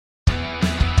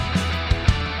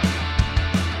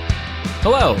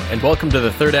Hello, and welcome to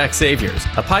The Third Act Saviors,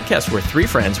 a podcast where three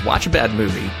friends watch a bad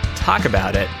movie, talk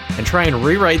about it, and try and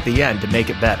rewrite the end to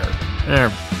make it better.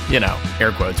 Or,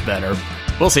 air quotes better.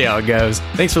 We'll see how it goes.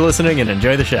 Thanks for listening and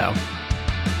enjoy the show.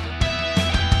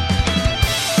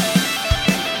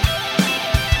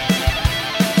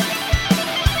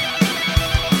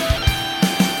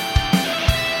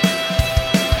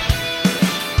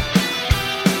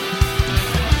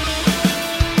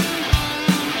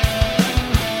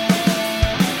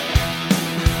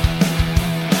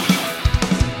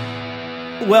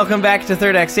 Welcome back to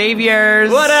Third Act Saviors.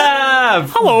 What up?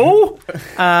 Hello.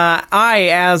 I,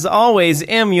 as always,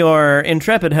 am your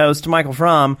intrepid host, Michael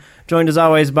Fromm, joined as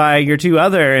always by your two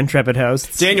other intrepid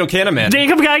hosts. Daniel Kinnaman.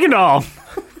 Jacob Geigendal.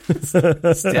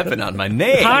 Stepping on my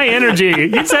name. High energy.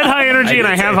 You said high energy, and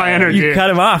I have high energy. You cut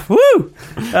him off. Woo!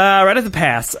 Right at the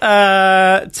pass.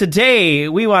 Today,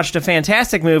 we watched a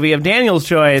fantastic movie of Daniel's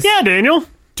choice. Yeah, Daniel.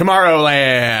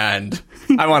 Tomorrowland.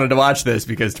 I wanted to watch this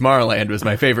because Tomorrowland was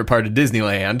my favorite part of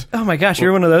Disneyland. Oh my gosh,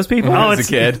 you're one of those people? When I was it's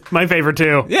a kid. my favorite,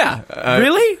 too. Yeah.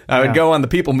 Really? I would go on the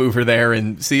People Mover there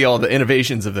and see all the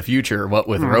innovations of the future, what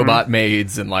with robot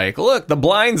maids and look, the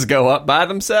blinds go up by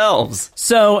themselves.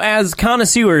 So, as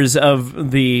connoisseurs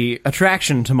of the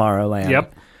attraction Tomorrowland,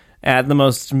 Yep. at the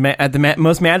most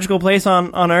most magical place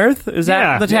on Earth, is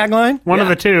that the tagline? One of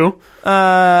the two.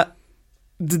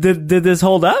 Did this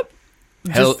hold up?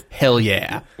 Hell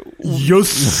yeah.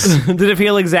 Yes. Did it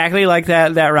feel exactly like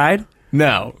that ride?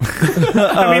 No.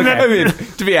 I mean,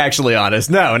 to be actually honest,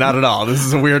 no, not at all. This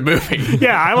is a weird movie.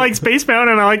 yeah, I like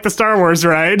Spacebound, and I like the Star Wars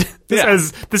ride. This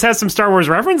has some Star Wars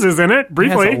references in it, It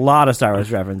briefly. has a lot of Star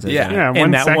Wars references. Yeah. in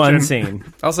one that section. one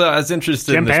scene. Also, I was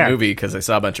interested in this Jam-packed. movie because I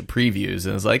saw a bunch of previews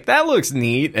and I was like, that looks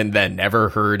neat, and then never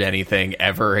heard anything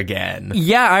ever again.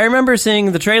 Yeah, I remember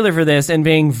seeing the trailer for this and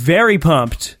being very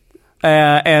pumped.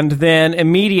 And then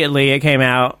immediately it came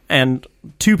out, and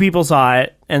two people saw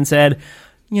it and said,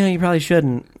 you probably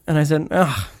shouldn't. And I said,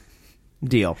 ugh,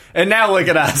 deal. And now look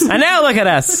at us. And now look at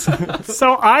us.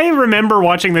 So I remember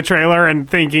watching the trailer and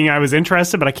thinking I was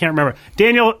interested, but I can't remember.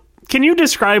 Daniel, can you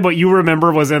describe what you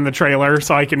remember was in the trailer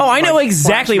so I can... Oh, I know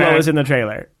exactly what flashback? was in the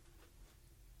trailer.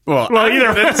 Well,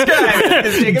 either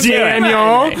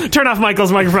Daniel, turn off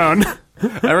Michael's microphone.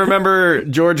 I remember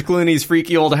George Clooney's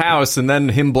freaky old house and then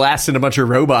him blasting a bunch of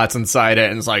robots inside it,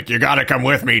 and it's like, you gotta come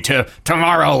with me to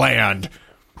Tomorrowland.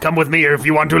 Come with me if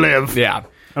you want to live. Yeah.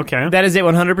 Okay. That is it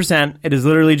 100%. It is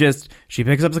literally just, she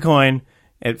picks up the coin,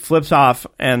 it flips off,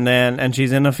 and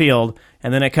she's in a field,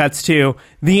 and then it cuts to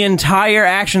the entire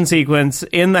action sequence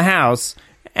in the house,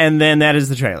 and then that is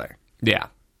the trailer. Yeah.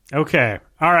 Okay.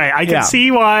 All right. I can Yeah.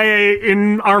 see why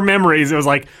in our memories it was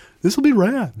like, this will be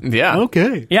rad. Yeah.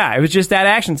 Okay. Yeah, it was just that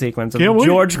action sequence of Can't wait.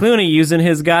 George Clooney using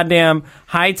his goddamn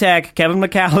high-tech Kevin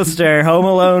McAllister Home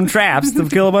Alone traps to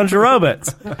kill a bunch of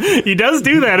robots. He does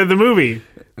do that in the movie.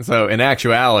 So, in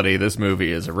actuality, this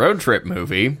movie is a road trip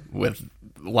movie with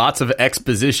lots of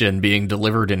exposition being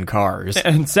delivered in cars.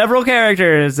 And several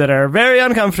characters that are very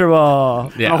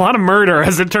uncomfortable. Yeah. A lot of murder,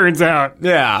 as it turns out.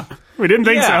 Yeah. We didn't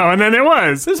think Yeah. so, and then there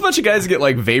was. There's a bunch of guys that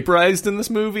get, vaporized in this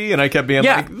movie, and I kept being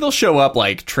Yeah. they'll show up,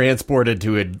 transported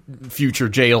to a future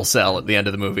jail cell at the end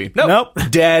of the movie. Nope.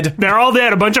 Dead. They're all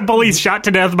dead. A bunch of police shot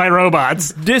to death by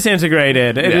robots.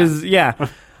 Disintegrated. It Yeah. is, yeah.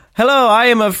 Hello, I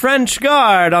am a French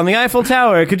guard on the Eiffel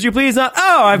Tower. Could you please not...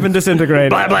 Oh, I've been disintegrated.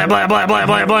 Blah, blah, blah, blah, blah,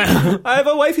 blah, blah. I have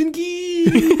a wife and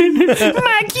keys.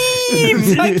 My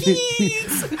keys! My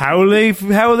keys. How will they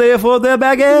afford their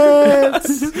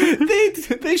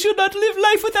baguettes? They should not live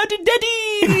life without a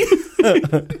daddy.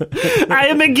 I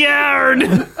am a guard.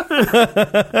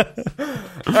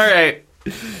 All right.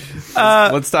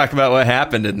 Let's talk about what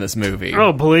happened in this movie.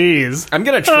 Oh, please. I'm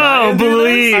gonna try. Oh, and do this.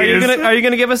 please. Are you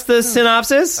gonna give us the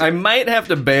synopsis? I might have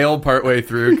to bail partway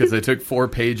through because I took 4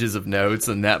 pages of notes,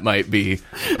 and that might be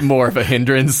more of a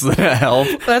hindrance than a help.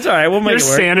 That's all right. We'll make Your it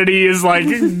work. sanity is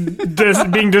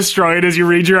being destroyed as you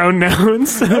read your own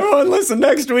notes. Everyone listen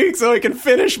next week so I can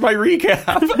finish my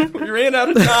recap. We ran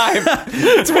out of time.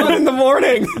 It's 1 in the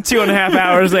morning. 2.5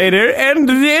 hours later, and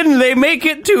then they make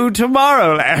it to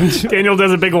Tomorrowland. Daniel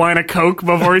does a big line of Coke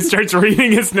before he starts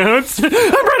reading his notes. I'm ready,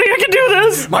 I can do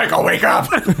this! Michael, wake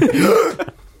up.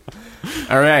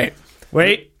 All right.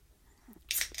 Wait.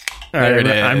 All There right, it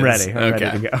is. I'm ready. I'm Okay.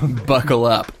 ready to go. Buckle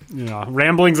up. Yeah,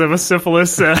 ramblings of a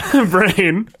syphilis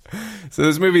brain. So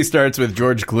this movie starts with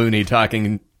George Clooney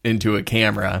talking into a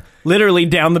camera. Literally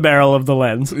down the barrel of the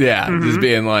lens. Yeah, just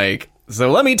being like,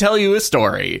 so let me tell you a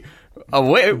story.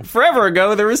 Forever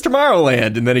ago, there was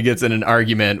Tomorrowland. And then he gets in an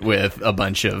argument with a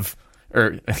bunch of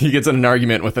or he gets in an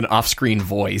argument with an off-screen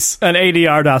voice. An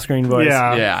ADR off-screen voice.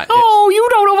 Yeah. Yeah. Oh, you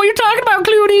don't know what you're talking about,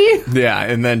 Clooney. Yeah,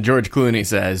 and then George Clooney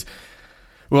says,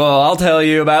 well, I'll tell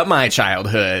you about my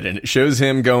childhood. And it shows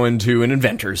him going to an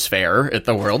inventor's fair at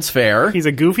the World's Fair. He's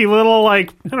a goofy little,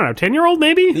 like, I don't know, 10-year-old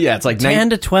maybe? Yeah, it's like 10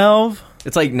 to 12.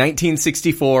 It's like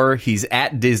 1964. He's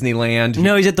at Disneyland.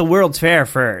 No, he's at the World's Fair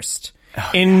first.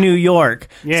 In New York.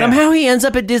 Yeah. Somehow he ends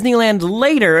up at Disneyland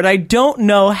later, and I don't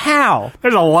know how.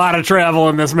 There's a lot of travel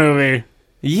in this movie.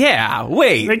 Yeah,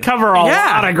 wait. They cover a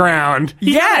lot of ground.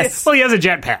 Yes. Well, he has a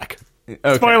jetpack.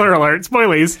 Okay. Spoiler alert.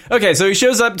 Spoilies. Okay, so he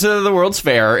shows up to the World's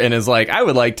Fair and is like, I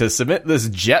would like to submit this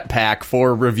jetpack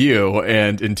for review.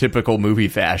 And in typical movie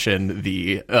fashion,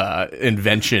 the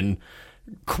invention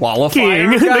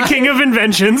qualifier The guy, king of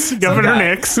inventions, Governor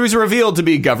guy, Nix. who's revealed to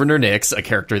be Governor Nix, a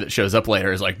character that shows up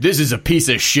later, is like, this is a piece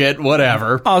of shit,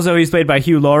 whatever. Also, he's played by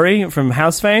Hugh Laurie from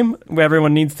House fame.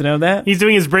 Everyone needs to know that. He's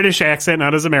doing his British accent,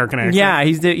 not his American accent. Yeah,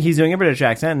 he's doing a British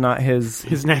accent, not his...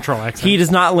 His natural accent. He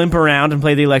does not limp around and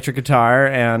play the electric guitar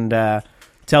and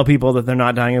tell people that they're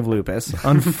not dying of lupus,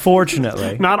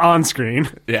 unfortunately. Not on screen.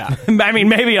 Yeah. I mean,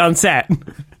 maybe on set.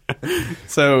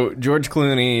 So George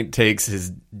Clooney takes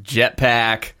his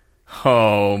jetpack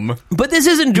home. But this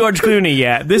isn't George Clooney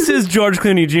yet. This is George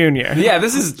Clooney Jr. Yeah,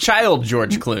 this is child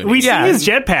George Clooney. We Yeah. see his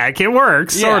jetpack. It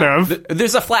works, sort Yeah. of.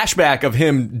 There's a flashback of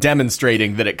him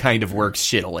demonstrating that it kind of works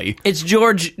shittily. It's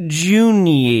George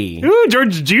Jr. Ooh,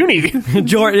 George Junie.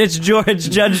 It's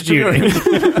Judge Judy.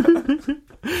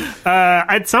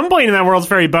 At some point in that World's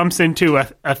Fair, he bumps into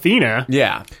Athena.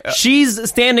 Yeah. She's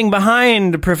standing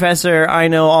behind Professor I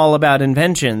Know All About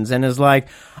Inventions and is like,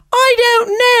 I don't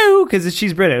know, because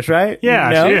she's British, right? Yeah,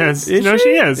 No? she is. Is She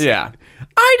is. Yeah.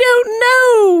 I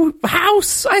don't know,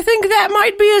 House. I think that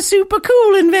might be a super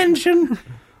cool invention.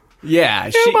 Yeah.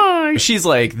 I? She's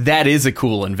like, that is a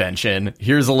cool invention.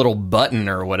 Here's a little button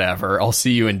or whatever. I'll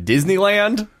see you in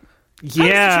Disneyland.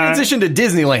 Yeah. Transition to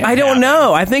Disneyland. I don't happen?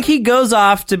 know. I think he goes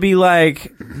off to be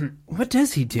like, what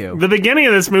does he do? The beginning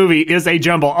of this movie is a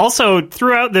jumble. Also,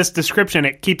 throughout this description,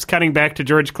 it keeps cutting back to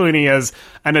George Clooney as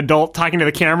an adult talking to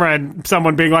the camera and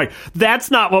someone being like,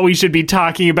 that's not what we should be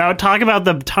talking about. Talk about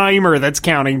the timer that's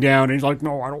counting down. And he's like,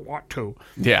 no, I don't want to.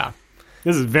 Yeah.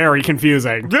 This is very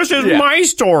confusing. This is Yeah. my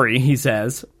story, he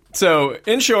says. So,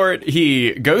 in short,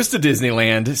 he goes to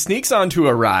Disneyland, sneaks onto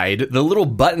a ride. The little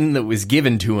button that was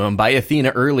given to him by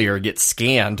Athena earlier gets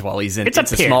scanned while he's in It's a a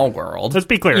pin. Small World. Let's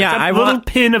be clear. Yeah, it's a I little want-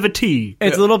 pin of a T.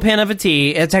 It's a little pin of a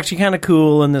T. It's actually kind of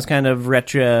cool in this kind of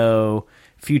retro,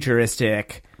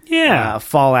 futuristic, Yeah.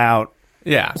 Fallout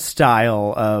Yeah.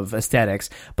 style of aesthetics.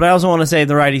 But I also want to say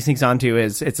the ride he sneaks onto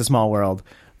is It's a Small World,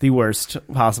 the worst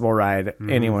possible ride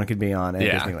anyone could be on at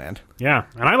Yeah. Disneyland. Yeah,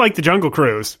 and I like the Jungle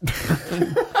Cruise.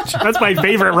 That's my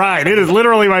favorite ride. It is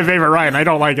literally my favorite ride, and I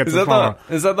don't like it. Is that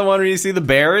the one where you see the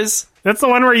bears? That's the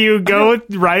one where you go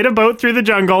ride a boat through the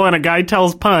jungle and a guy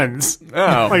tells puns.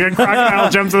 Oh. Like a crocodile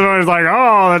jumps in the boat and is like,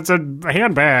 oh, that's a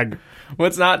handbag.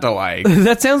 What's not to like?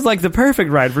 That sounds like the perfect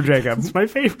ride for Jacob. It's my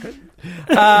favorite.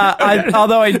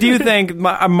 Although I do think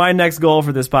my next goal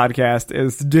for this podcast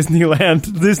is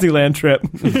Disneyland trip.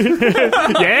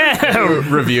 Yeah.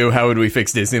 Review, how would we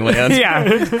fix Disneyland?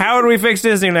 Yeah. How would we fix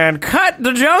Disneyland? Cut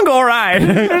the jungle ride.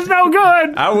 It's no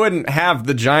good. I wouldn't have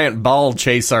the giant ball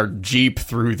chase our Jeep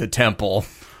through the temple.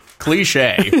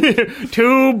 Cliche.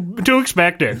 Too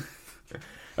expected.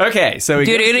 Okay, so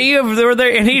he Were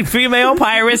there any female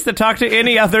pirates that talked to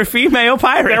any other female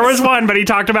pirates? There was one, but he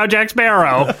talked about Jack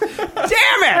Sparrow.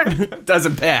 Damn it!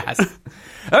 doesn't pass.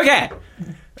 Okay.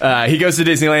 He goes to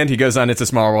Disneyland. He goes on It's a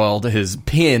Small World. His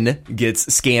pin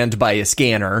gets scanned by a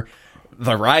scanner.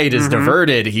 The ride is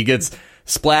diverted. He gets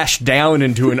splashed down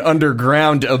into an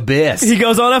underground abyss. He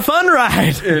goes on a fun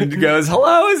ride. And goes,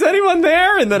 hello, is anyone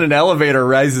there? And then an elevator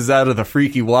rises out of the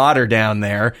freaky water down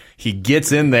there. He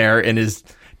gets in there and is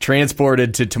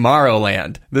transported to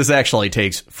Tomorrowland. This actually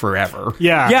takes forever.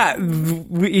 Yeah. Yeah,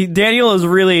 Daniel is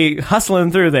really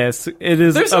hustling through this. It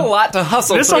is. There's a lot to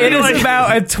hustle This'll through. It is like-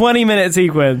 about a 20-minute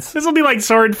sequence. This will be like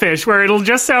Swordfish, where it'll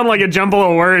just sound like a jumble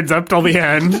of words up till the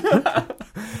end.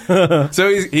 So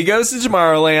he goes to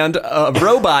Tomorrowland. A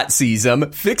robot sees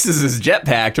him, fixes his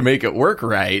jetpack to make it work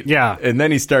right. Yeah. And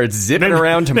then he starts zipping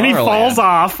around Tomorrowland. Then he falls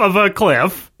off of a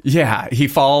cliff. Yeah, he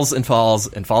falls and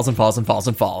falls and falls and falls and falls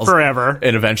and falls. Forever.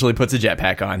 And eventually puts a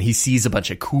jetpack on. He sees a bunch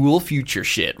of cool future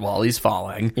shit while he's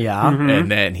falling. Yeah.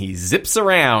 And then he zips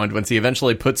around once he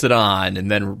eventually puts it on and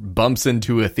then bumps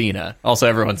into Athena. Also,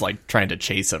 everyone's like trying to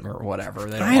chase him or whatever.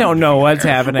 They I don't know what's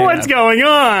happening. What's going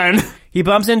on? He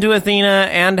bumps into Athena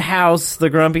and House,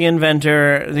 the grumpy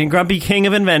inventor, the grumpy king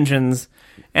of inventions,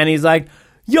 and he's like,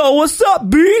 yo, what's up,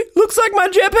 B? Looks like my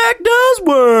jetpack does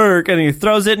work. And he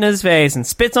throws it in his face and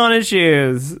spits on his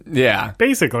shoes. Yeah.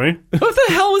 Basically. What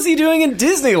the hell was he doing in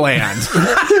Disneyland?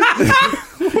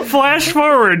 Flash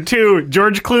forward to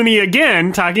George Clooney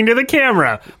again talking to the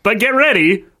camera. But get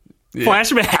ready.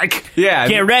 Flashback. Yeah.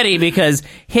 Get ready, because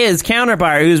his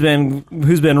counterpart, who's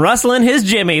been rustling his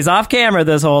jimmies off camera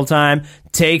this whole time,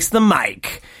 takes the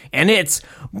mic. And it's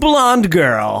Blonde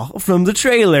Girl from the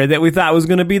trailer that we thought was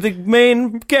going to be the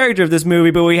main character of this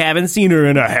movie, but we haven't seen her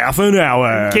in a half an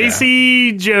hour.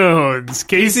 Casey Jones.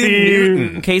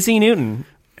 Casey Newton.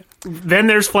 Then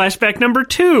there's flashback number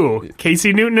 2.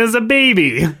 Casey Newton is a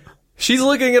baby. She's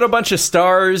looking at a bunch of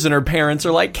stars, and her parents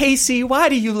are like, Casey, why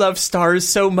do you love stars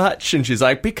so much? And she's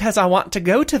like, because I want to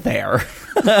go to there.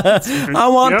 I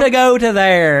want to go to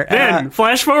there. Then,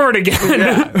 flash forward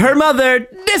again. Her mother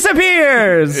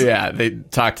disappears. Yeah, they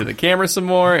talk to the camera some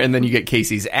more, and then you get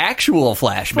Casey's actual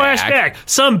flashback. Flashback.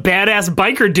 Some badass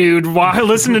biker dude while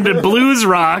listening to blues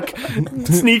rock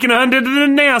sneaking onto the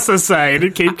NASA site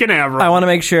at Cape Canaveral. I want to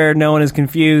make sure no one is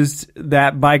confused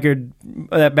that badass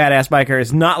biker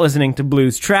is not listening to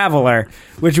Blues Traveler,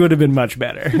 which would have been much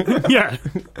better. Yeah,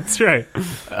 that's right.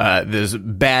 This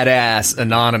badass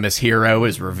anonymous hero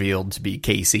is revealed to be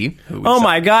Casey. Oh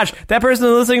my gosh, that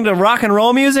person listening to rock and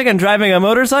roll music and driving a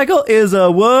motorcycle is a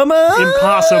woman?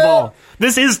 Impossible.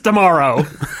 This is tomorrow.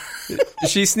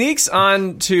 She sneaks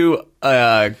onto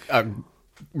a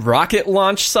rocket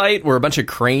launch site where a bunch of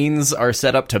cranes are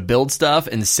set up to build stuff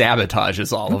and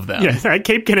sabotages all of them. Yeah, at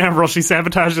Cape Canaveral, she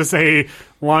sabotages a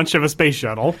launch of a space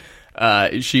shuttle.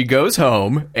 She goes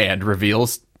home and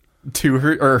reveals to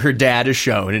her dad is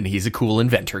shown, and he's a cool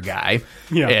inventor guy.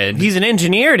 Yeah. And He's an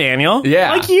engineer, Daniel.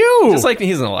 yeah. Like you. Just like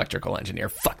he's an electrical engineer.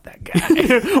 Fuck that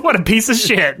guy. What a piece of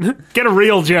shit. Get a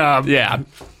real job. Yeah.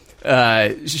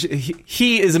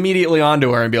 He is immediately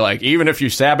onto her and be like, even if you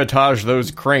sabotage those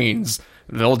cranes,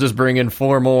 they'll just bring in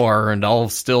 4 more and I'll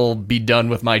still be done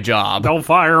with my job. Don't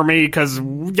fire me because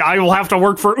I will have to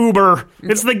work for Uber.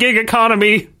 It's the gig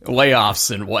economy. Layoffs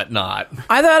and whatnot.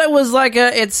 I thought it was like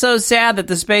it's so sad that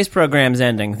the space program's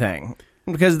ending thing.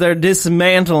 Because they're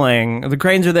dismantling, the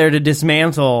cranes are there to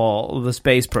dismantle the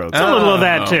space program. A little of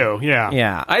that too, yeah.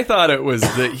 Yeah. I thought it was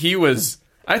that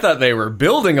I thought they were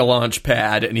building a launch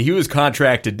pad and he was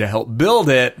contracted to help build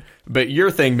it, but your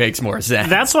thing makes more sense.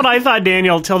 That's what I thought,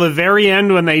 Daniel, till the very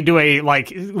end when they do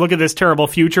look at this terrible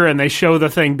future and they show the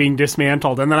thing being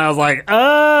dismantled. And then I was like,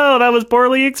 oh, that was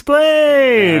poorly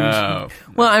explained. Oh.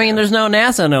 Well, I mean, there's no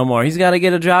NASA no more. He's got to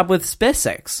get a job with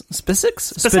SpaceX.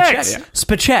 SpaceX,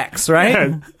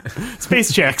 right?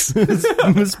 Space checks.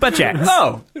 SpaceX.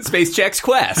 Oh, Space Checks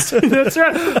Quest. That's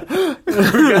right.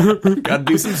 Gotta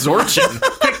do some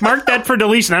Zorchin. Mark that for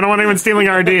deletion. I don't want anyone stealing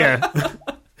our idea.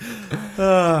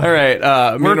 All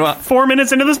right. Meanwhile, 4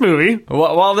 minutes into this movie.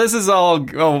 while this is all,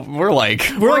 we're like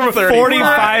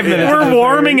 45 minutes. We're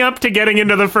warming up to getting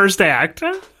into the first act.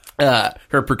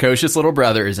 Her precocious little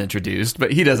brother is introduced,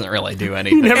 but he doesn't really do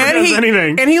anything. Never does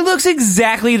anything. And he looks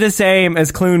exactly the same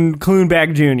as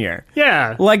Clunebag Jr.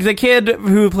 Yeah. Like the kid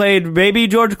who played baby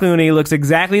George Clooney looks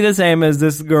exactly the same as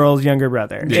this girl's younger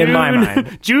brother, in my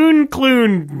mind. June.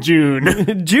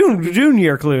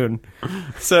 Junior Clune.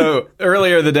 So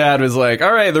earlier the dad was like,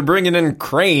 all right, they're bringing in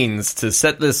cranes to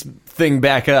set this thing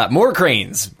back up. More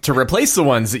cranes to replace the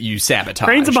ones that you sabotaged.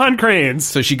 Cranes upon cranes.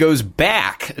 So she goes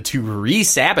back to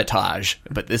re-sabotage,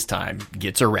 but this time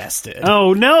gets arrested.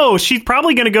 Oh, no. She's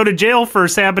probably going to go to jail for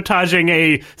sabotaging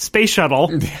a space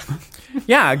shuttle.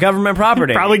 Yeah, government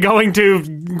property. Probably going to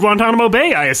Guantanamo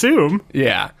Bay, I assume.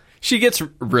 Yeah. She gets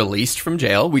released from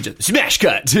jail. We just smash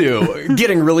cut to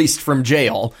getting released from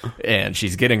jail, and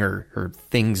she's getting her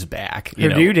things back. Her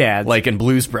doodads. like in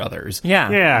Blues Brothers.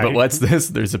 Yeah. Yeah. But what's this?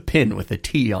 There's a pin with a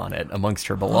T on it amongst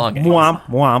her belongings. Womp,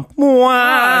 womp,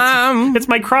 womp. It's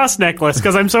my cross necklace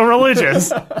because I'm so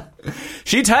religious.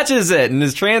 She touches it and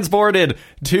is transported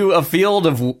to a field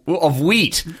of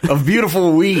wheat, of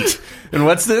beautiful wheat. And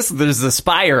what's this? There's a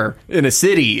spire in a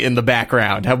city in the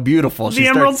background. How beautiful. The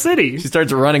Emerald City. She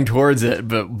starts running towards it,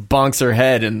 but bonks her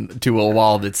head into a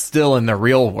wall that's still in the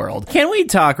real world. Can we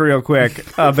talk real quick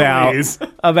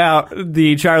about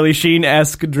the Charlie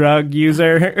Sheen-esque drug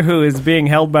user who is being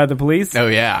held by the police? Oh,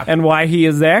 yeah. And why he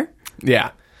is there?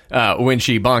 Yeah. When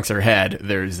she bonks her head,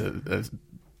 there's a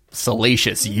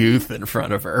salacious youth in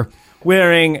front of her.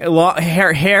 Wearing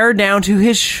hair down to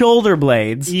his shoulder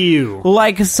blades. Ew.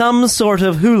 Like some sort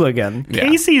of hooligan. Yeah.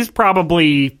 Casey's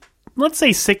probably, let's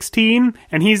say 16,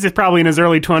 and he's probably in his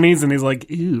early 20s, and he's like,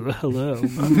 ew, hello.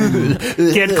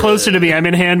 Get closer to me. I'm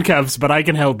in handcuffs, but I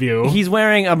can help you. He's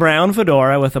wearing a brown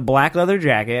fedora with a black leather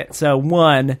jacket. So,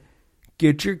 one,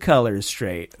 Get your colors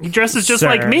straight. He dresses just Sir.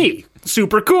 like me.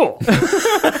 Super cool.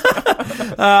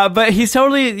 But he's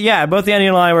totally, both Andy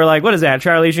and I were like, what is that,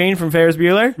 Charlie Sheen from Ferris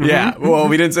Bueller? Yeah, well,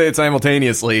 we didn't say it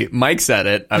simultaneously. Mike said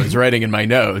it. I was writing in my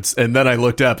notes, and then I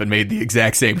looked up and made the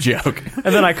exact same joke.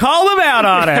 And then I called him out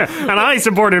on it. And I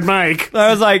supported Mike.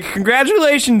 I was like,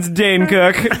 congratulations, Dane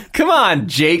Cook. Come on,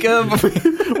 Jacob.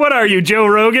 What are you, Joe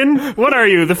Rogan? What are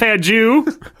you, the fat Jew?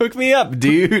 Hook me up,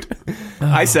 dude.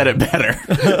 I said it better.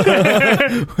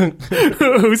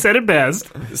 Who said it best?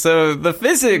 So the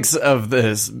physics of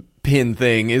this pin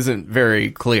thing isn't very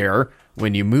clear.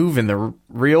 When you move in the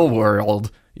real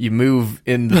world, you move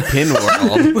in the pin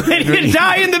world. When you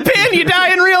die in the pin, you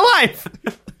die in real life.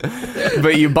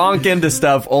 But you bonk into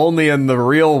stuff only in the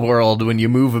real world when you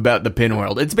move about the pin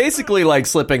world. It's basically like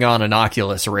slipping on an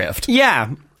Oculus Rift.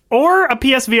 Yeah. Or a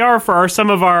PSVR for some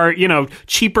of our,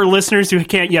 cheaper listeners who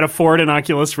can't yet afford an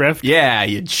Oculus Rift. Yeah,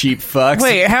 you cheap fucks.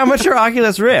 Wait, how much are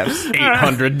Oculus Rifts?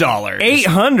 $800.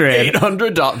 $800?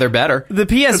 $800. They're better. The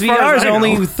As far PSVR as is I know.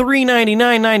 only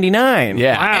 $399.99.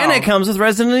 Yeah. Wow. And it comes with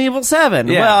Resident Evil 7.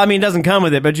 Yeah. Well, I mean, it doesn't come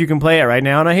with it, but you can play it right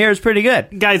now, and I hear it's pretty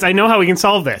good. Guys, I know how we can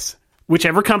solve this.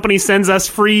 Whichever company sends us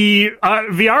free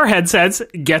VR headsets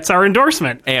gets our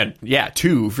endorsement. And,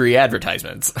 2 free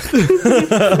advertisements.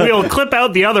 We'll clip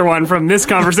out the other one from this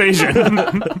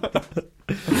conversation.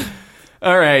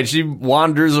 All right, she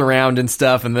wanders around and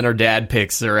stuff, and then her dad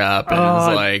picks her up and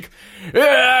is like, I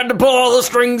had to pull all the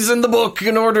strings in the book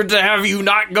in order to have you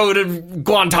not go to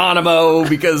Guantanamo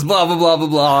because blah, blah, blah, blah,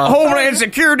 blah. Homeland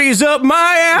Security's up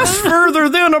my ass further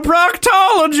than a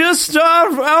proctologist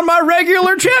on my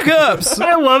regular checkups.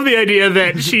 I love the idea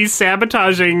that she's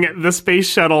sabotaging the space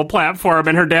shuttle platform,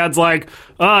 and her dad's like,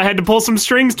 I had to pull some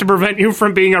strings to prevent you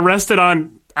from being arrested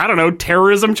on, I don't know,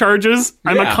 terrorism charges.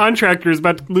 I'm a Yeah. contractor who's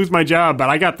about to lose my job, but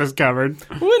I got this covered.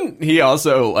 Wouldn't he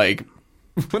also,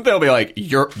 wouldn't they be like,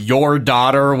 your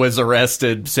daughter was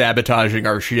arrested sabotaging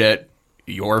our shit,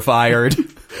 you're fired?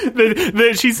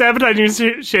 She's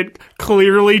sabotaging shit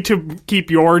clearly to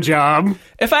keep your job.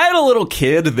 If I had a little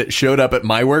kid that showed up at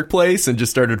my workplace and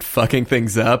just started fucking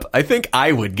things up, I think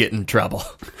I would get in trouble.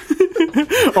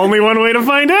 Only one way to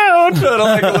find out.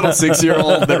 Like a little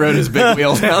 6-year-old that rode his big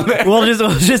wheel down there. We'll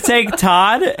just take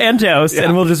Todd and Toast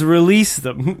and we'll just release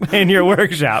them in your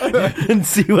workshop and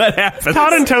see what happens.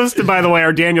 Todd and Toast, by the way,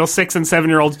 are Daniel's 6 and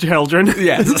 7-year-old children.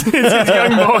 Yes. It's his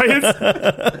young boys.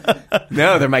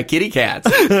 No, they're my kitty cats.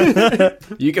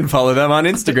 You can follow them on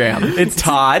Instagram. It's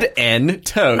Todd and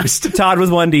Toast. Todd with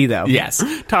 1D, though. Yes.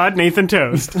 Todd, Nathan,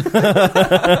 Toast.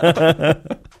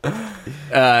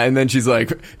 And then she's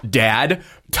like, Dad,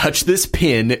 touch this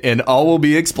pin and all will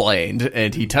be explained.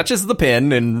 And he touches the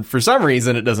pin, and for some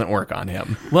reason it doesn't work on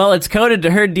him. Well, it's coded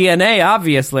to her DNA,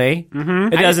 obviously.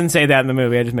 Mm-hmm. It doesn't say that in the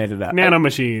movie. I just made it up.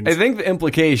 Nanomachines. I think the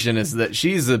implication is that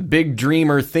she's a big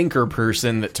dreamer, thinker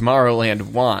person that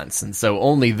Tomorrowland wants, and so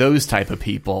only those type of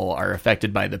people are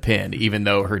affected by the pin, even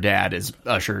though her dad is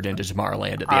ushered into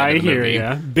Tomorrowland at the end of the hear movie.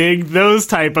 ya. Big those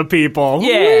type of people.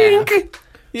 Yeah. Wink.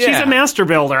 Yeah. She's a master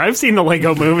builder. I've seen the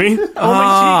Lego movie. Only she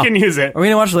can use it. Are we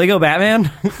going to watch Lego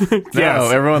Batman? No,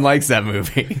 Yes. everyone likes that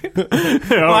movie.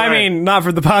 Well, I mean, not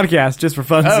for the podcast, just for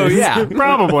fun. Oh, yeah.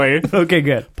 Probably. Okay,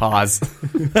 good. Pause.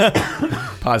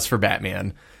 Pause for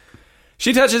Batman.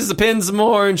 She touches the pin some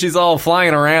more, and she's all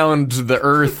flying around the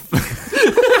earth.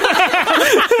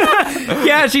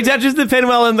 Yeah, she touches the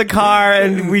pinwheel in the car,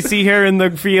 and we see her in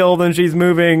the field, and she's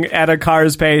moving at a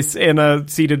car's pace in a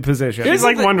seated position. She's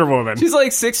like Wonder Woman. She's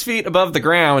like 6 feet above the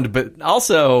ground, but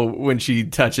also when she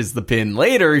touches the pin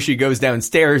later, she goes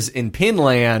downstairs in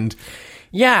Pinland.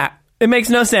 Yeah, it makes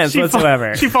no sense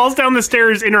whatsoever. She falls down the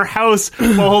stairs in her house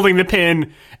while holding the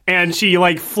pin, and she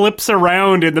flips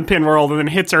around in the pin world and then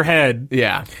hits her head.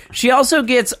 Yeah. She also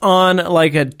gets on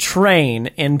a train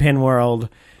in Pinworld,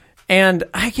 and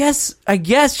I guess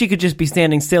she could just be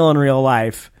standing still in real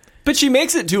life. But she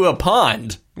makes it to a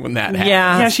pond when that happens.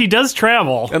 Yeah, she does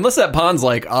travel. Unless that pond's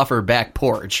off her back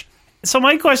porch. So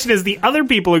my question is, the other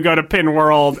people who go to Pin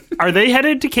World, are they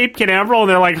headed to Cape Canaveral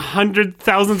and they're hundreds,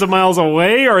 thousands of miles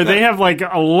away, or they have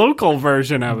a local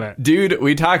version of it? Dude,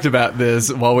 we talked about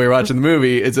this while we were watching the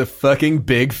movie. It's a fucking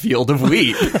big field of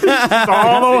wheat.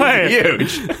 All the way.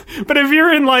 Huge. But if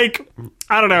you're in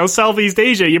I don't know, Southeast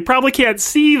Asia, you probably can't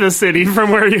see the city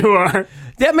from where you are.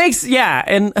 That makes,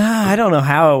 and I don't know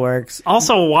how it works.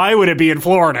 Also, why would it be in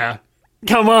Florida?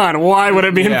 Come on, why would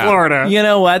it be in Florida? You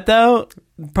know what, though?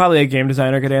 Probably a game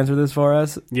designer could answer this for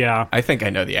us. Yeah. I think I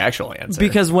know the actual answer.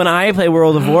 Because when I play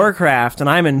World of Warcraft and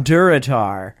I'm in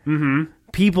Durotar,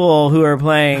 people who are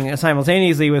playing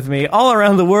simultaneously with me all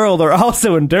around the world are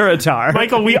also in Durotar.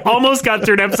 Michael, we almost got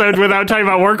through an episode without talking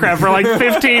about Warcraft for like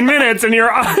 15 minutes, and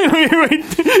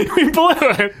we blew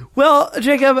it. Well,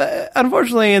 Jacob,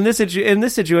 unfortunately, in this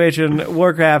situation,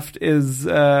 Warcraft is. Is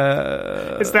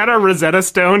that a Rosetta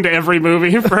Stone to every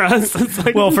movie for us? It's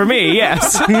like, Well, for me,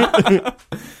 yes.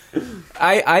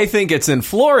 I think it's in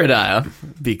Florida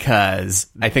because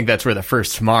I think that's where the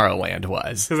first Tomorrowland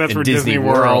was. Because that's in where Disney Disney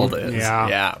World World- is. yeah.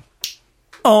 Yeah.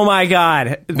 Oh my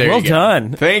God! There Well you go.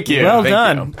 done. Thank you. Well Thank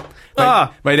done. you.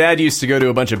 Ah. My dad used to go to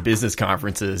a bunch of business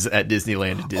conferences at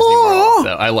Disneyland and Disney Oh. World,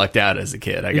 so I lucked out as a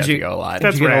kid. I got to go a lot.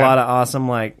 That's Did you get rad. a lot of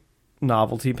awesome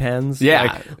novelty pens?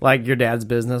 Yeah. like your dad's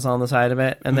business on the side of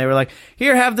it, and they were like,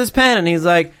 "Here, have this pen," and he's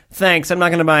like, "Thanks, I'm not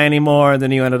going to buy any more." And then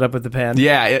you ended up with the pen.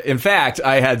 Yeah, in fact,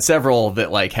 I had several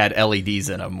that had LEDs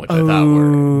in them, which I thought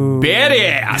were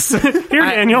badass. Here,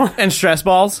 Daniel. And stress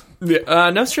balls.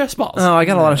 No stress balls. Oh, I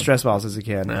got a lot of stress balls as a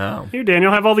kid. No. Here,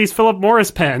 Daniel, have all these Philip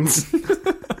Morris pens.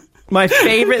 My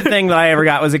favorite thing that I ever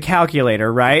got was a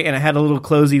calculator, right? And it had a little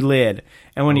closey lid.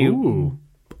 And when you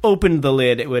opened the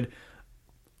lid, it would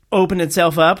open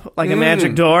itself up like a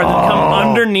magic door and then come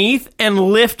underneath and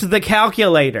lift the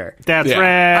calculator. That's Yeah.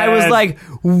 rad. I was like,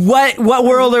 what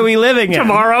world are we living in?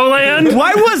 Tomorrowland?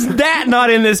 Why was that not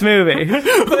in this movie?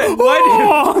 Why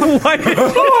Oh my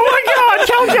God!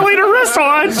 Calculator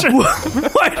wristwatch.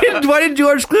 why did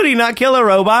George Clooney not kill a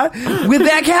robot with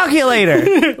that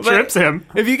calculator? Trips him.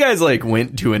 If you guys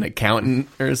went to an accountant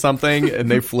or something and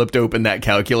they flipped open that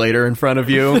calculator in front of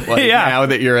you, Yeah. now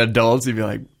that you're adults, you'd be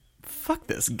like, fuck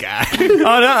this guy. Oh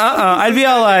no, I'd be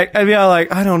all like,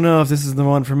 I don't know if this is the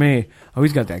one for me. Oh,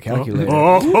 he's got that calculator.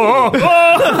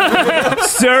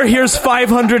 Sir, here's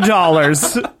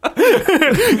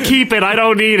 $500. Keep it. I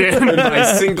don't need it. My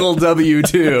single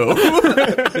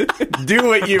W-2. Do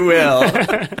what you will.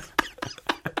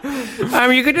 I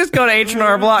mean, you could just go to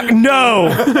H&R Block. No,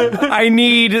 I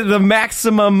need the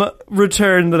maximum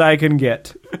return that I can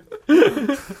get.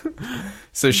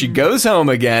 So she goes home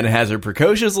again, has her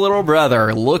precocious little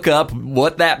brother look up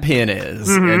what that pin is,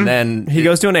 and then He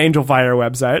goes to an Angel Fire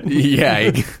website, he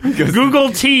goes,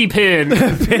 Google T-Pin.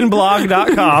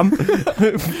 pinblog.com,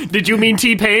 Did you mean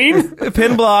T-Pain?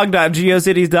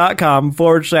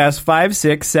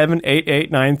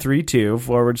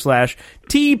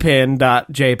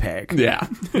 pinblog.geocities.com/5678892/tpin.jpg. yeah.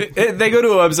 They go to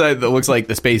a website that looks like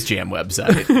the Space Jam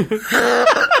website.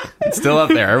 It's still up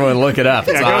there. Everyone look it up.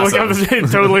 It's Yeah, go look awesome. up this.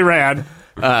 It's totally rad.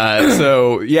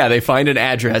 They find an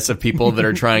address of people that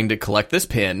are trying to collect this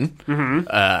pin.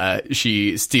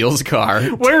 She steals a car.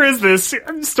 Where is this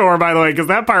store, by the way? Because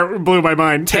that part blew my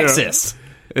mind, too. Texas.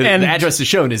 And- the address is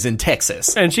shown is in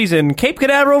Texas. And she's in Cape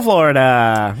Canaveral,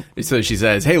 Florida. So she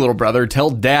says, hey, little brother, tell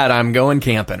Dad I'm going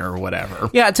camping or whatever.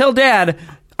 Yeah, tell Dad,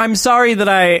 I'm sorry that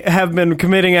I have been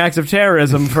committing acts of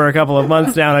terrorism for a couple of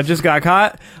months now and I just got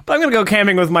caught, but I'm going to go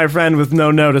camping with my friend with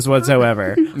no notice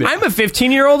whatsoever. I'm a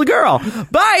 15-year-old girl.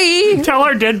 Bye! Tell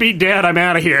our deadbeat dad I'm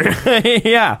out of here.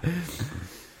 Yeah.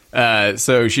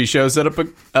 So she shows up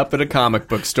at a comic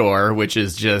book store, which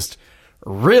is just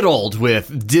riddled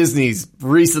with Disney's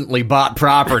recently bought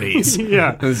properties.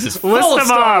 Yeah. It's just List full of them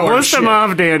Star off. Wars List them shit.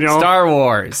 off, Daniel. Star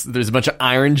Wars. There's a bunch of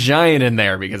Iron Giant in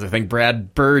there because I think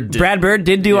Brad Bird did. Brad Bird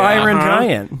did do Iron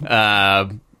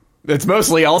Giant. It's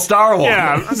mostly all Star Wars.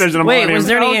 Yeah, there's an Wait, Millennium was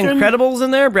there any Falcon. Incredibles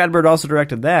in there? Brad Bird also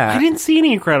directed that. I didn't see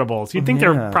any Incredibles. You'd think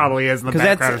Yeah. there probably is in the 'Cause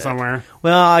background that's- somewhere.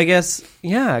 Well, I guess,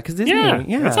 yeah, because Disney,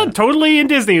 Yeah, that's not totally in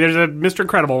Disney. There's a Mr.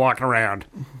 Incredible walking around.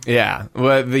 Yeah.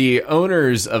 Well, the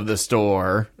owners of the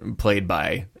store, played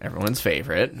by everyone's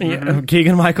favorite.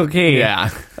 Keegan-Michael Key. Yeah.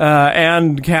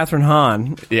 And Catherine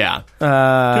Hahn. Yeah.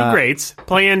 Two greats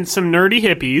playing some nerdy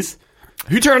hippies.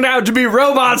 Who turned out to be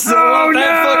robots that want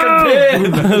that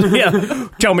fucking pin. Yeah.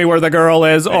 Tell me where the girl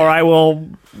is, or I will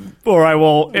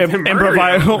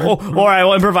improvise, or I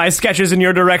will improvise sketches in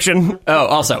your direction. Oh,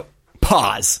 also,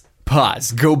 pause.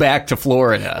 Go back to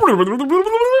Florida.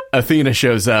 Athena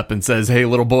shows up and says, hey,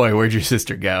 little boy, where'd your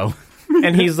sister go?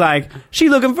 And he's like, she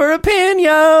looking for a pin,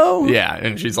 yo. Yeah,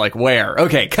 and she's like, where?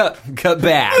 Okay, cut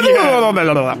back.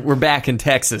 We're back in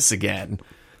Texas again.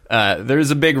 There's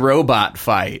a big robot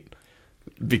fight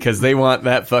because they want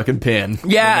that fucking pin.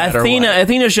 Yeah, no matter what.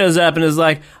 Athena shows up and is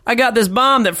like, I got this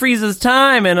bomb that freezes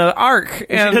time in an arc. She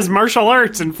And, does martial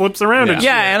arts and flips around. Yeah. And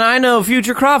yeah, and I know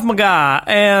future Krav Maga,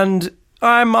 and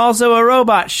I'm also a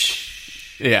robot.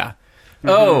 Shh. Yeah.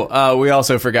 Oh, we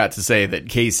also forgot to say that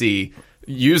Casey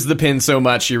used the pin so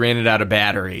much she ran it out of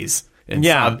batteries. And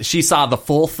Yeah. she saw the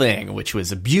full thing, which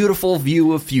was a beautiful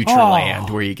view of Futureland,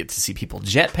 where you get to see people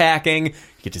jetpacking, you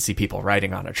get to see people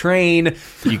riding on a train,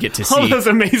 you get to All see those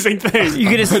amazing things. You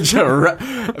get to bunch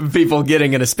of people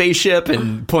getting in a spaceship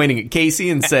and pointing at Casey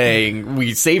and saying,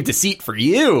 "We saved a seat for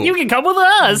you." You can come with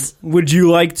us. Would you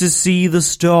like to see the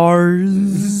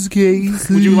stars,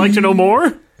 Casey? Would you like to know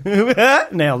more?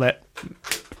 Nailed it.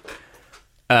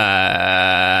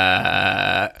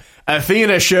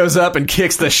 Athena shows up and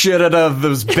kicks the shit out of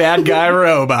those bad guy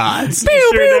robots.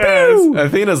 Sure does.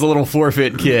 Athena's a little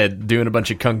forfeit kid doing a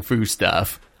bunch of kung fu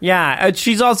stuff. Yeah,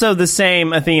 she's also the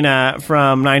same Athena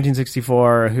from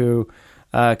 1964 who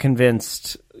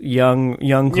convinced young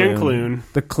Clune,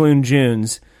 the Clune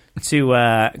Junes,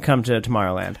 to come to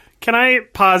Tomorrowland. Can I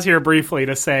pause here briefly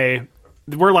to say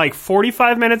we're like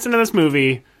 45 minutes into this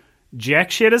movie.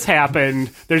 Jack shit has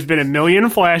happened. There's been a million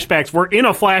flashbacks. We're in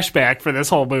a flashback for this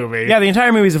whole movie. Yeah, the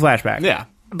entire movie's a flashback. Yeah.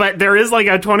 But there is like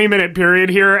a 20-minute period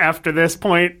here after this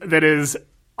point that is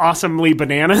awesomely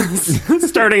bananas,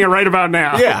 starting right about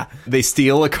now. Yeah. They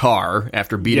steal a car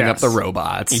after beating Yes. up the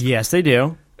robots. Yes, they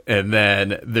do. And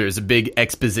then there's a big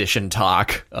exposition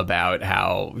talk about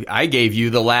how I gave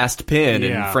you the last pin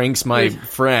Yeah. and Frank's my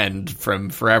friend from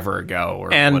forever ago or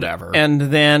whatever. And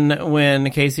then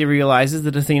when Casey realizes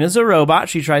that Athena's a robot,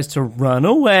 she tries to run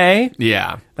away.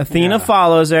 yeah. Athena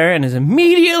follows her and is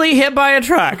immediately hit by a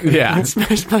truck. Yeah.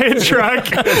 Smashed by a truck.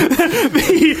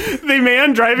 the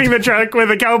man driving the truck with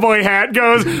a cowboy hat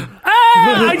goes,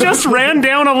 I just ran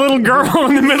down a little girl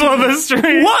in the middle of the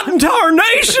street. What in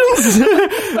tarnations?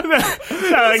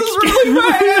 This is really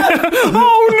bad.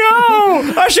 Oh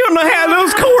no! I shouldn't have had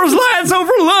those Coors Lights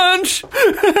over lunch.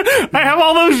 I have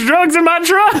all those drugs in my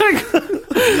truck.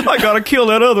 I gotta kill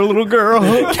that other little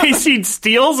girl. Casey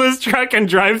steals his truck and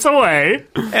drives away.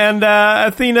 And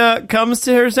Athena comes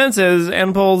to her senses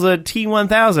and pulls a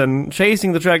T-1000,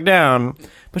 chasing the truck down.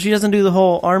 But she doesn't do the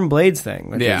whole arm blades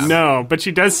thing. Which Yeah. is- No, but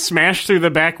she does smash through the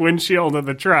back windshield of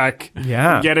the truck.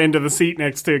 Yeah. And get into the seat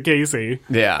next to Casey.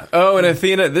 Yeah. Oh, and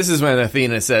Athena, this is when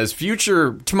Athena says,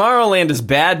 Tomorrowland is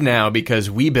bad now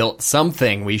because we built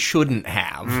something we shouldn't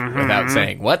have, without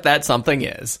saying what that something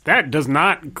is. That does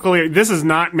not clear. This is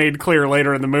not made clear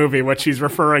later in the movie what she's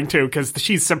referring to because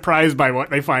she's surprised by what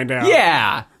they find out.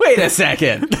 Yeah. Wait a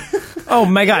second. Oh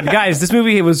my god, guys, this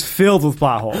movie was filled with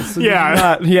plot holes.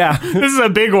 Yeah. Yeah. This is a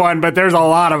big one, but there's a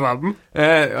lot of them.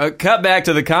 Cut back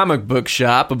to the comic book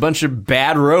shop. A bunch of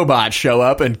bad robots show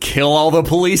up and kill all the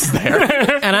police there.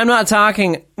 And I'm not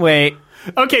talking. Wait.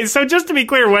 Okay, so just to be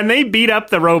clear, when they beat up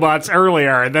the robots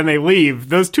earlier and then they leave,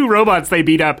 those two robots they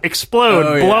beat up explode,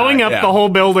 Oh, yeah, blowing up yeah. the whole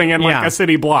building in like Yeah. a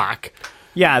city block.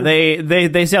 Yeah, they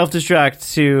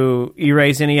self-destruct to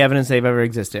erase any evidence they've ever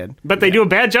existed. But they do a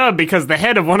bad job because the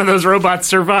head of one of those robots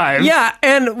survives. Yeah,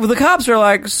 and the cops are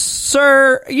like,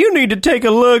 "Sir, you need to take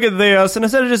a look at this." And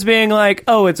instead of just being like,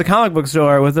 "Oh, it's a comic book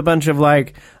store with a bunch of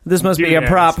like, this must be a Yes.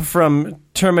 prop from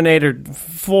Terminator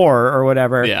 4 or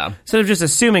whatever." Yeah. Instead of just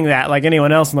assuming that like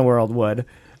anyone else in the world would,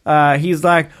 he's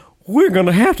like, "We're going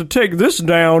to have to take this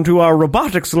down to our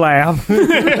robotics lab."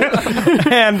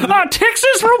 And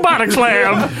Texas Robotics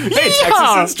Lab. Hey,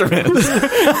 Texas Instruments.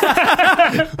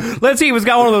 let's see, he's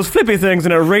got one of those flippy things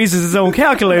and it raises his own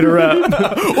calculator up.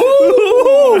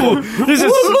 Ooh, this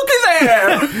is Look at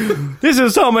there. This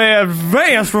is some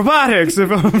advanced robotics,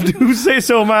 if I do say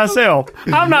so myself.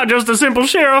 I'm not just a simple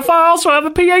sheriff. I also have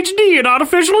a PhD in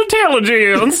artificial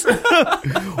intelligence.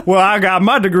 Well, I got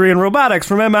my degree in robotics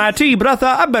from MIT, but I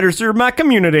thought I better serve my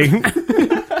community.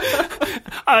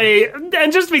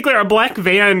 And just to be clear, a black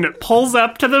van pulls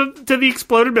up to the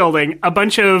exploded building. A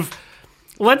bunch of,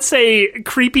 let's say,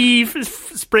 creepy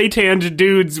spray tanned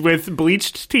dudes with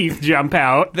bleached teeth jump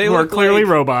out. They who are look clearly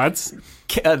like- robots.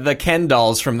 The Ken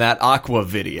dolls from that Aqua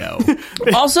video.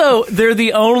 Also, they're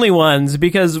the only ones,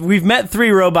 because we've met 3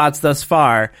 robots thus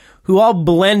far, who all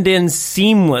blend in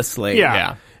seamlessly. Yeah.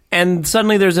 Yeah. And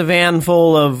suddenly there's a van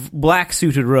full of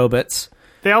black-suited robots.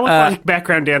 They all look like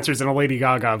background dancers in a Lady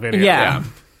Gaga video. Yeah.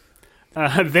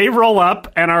 They roll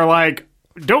up and are like,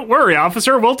 "Don't worry,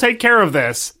 officer, we'll take care of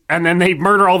this." And then they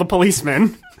murder all the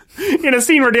policemen. In a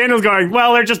scene where Daniel's going,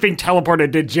 well, they're just being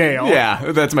teleported to jail.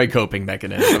 Yeah, that's my coping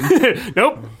mechanism.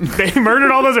 Nope. They murdered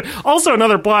all those. Also,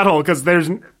 another plot hole, because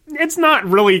it's not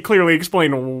really clearly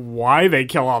explained why they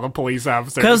kill all the police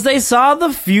officers. Because they saw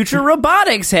the future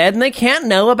robotics head and they can't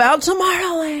know about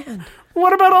Tomorrowland.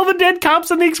 What about all the dead cops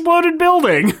in the exploded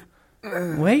building?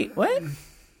 Wait, what?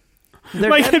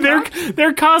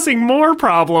 They're causing more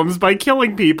problems by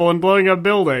killing people and blowing up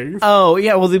buildings. Oh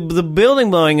yeah, well the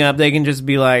building blowing up, they can just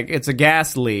be like, it's a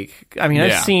gas leak. I mean,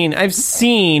 Yeah. I've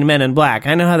seen Men in Black.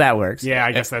 I know how that works. Yeah,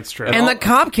 I guess that's true. And the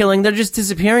cop killing, they're just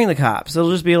disappearing the cops.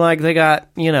 They'll just be like, they got,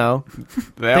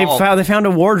 they found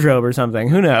a wardrobe or something.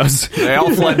 Who knows? They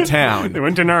all fled town. they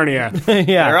went to Narnia.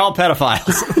 Yeah. They're all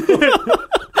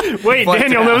pedophiles. Wait,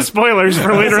 Daniel, no spoilers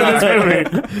for later in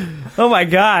this movie. Oh my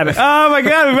god. We've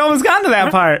almost gotten to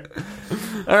that part.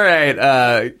 All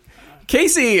right.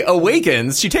 Casey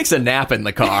awakens. She takes a nap in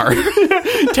the car.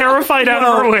 Terrified out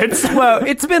of her wits. Well,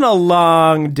 it's been a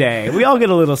long day. We all get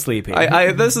a little sleepy.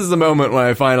 This is the moment when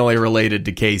I finally related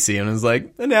to Casey and was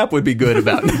like, a nap would be good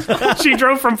about now. She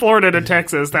drove from Florida to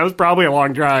Texas. That was probably a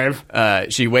long drive.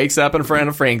 She wakes up in front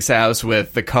of Frank's house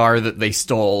with the car that they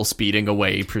stole speeding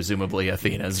away. Presumably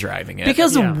Athena's driving it.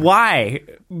 because why?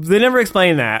 They never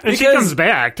explain that. And she comes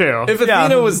back, too. If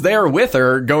Athena was there with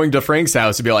her, going to Frank's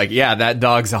house, to be like, yeah, that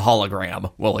dog's a hologram.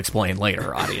 We'll explain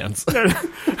later, audience.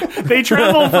 They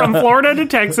travel from Florida to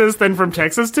Texas, then from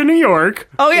Texas to New York.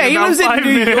 Oh yeah, he about lives in 5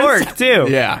 New minutes. York too.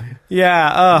 Yeah.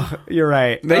 Yeah. Oh, you're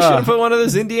right. They should have put one of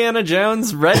those Indiana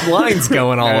Jones red lines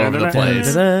going all over the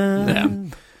place. Yeah.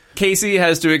 Casey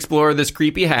has to explore this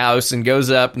creepy house and goes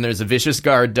up, and there's a vicious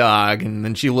guard dog, and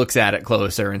then she looks at it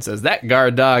closer and says, that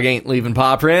guard dog ain't leaving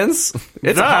paw prints.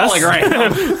 It's a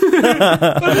hologram.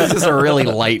 This is a really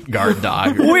light guard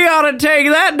dog. We ought to take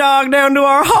that dog down to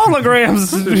our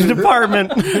holograms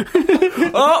department.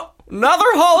 Oh, another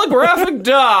holographic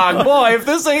dog. Boy, if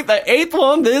this ain't the 8th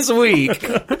one this week.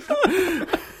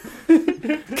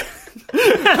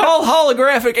 Call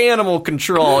holographic animal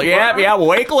control. Yeah,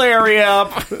 wake Larry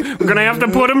up. We're going to have to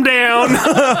put him down.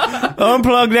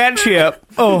 Unplug that chip.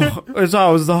 Oh, it's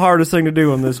always the hardest thing to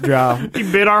do on this job. He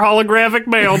bit our holographic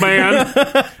mailman.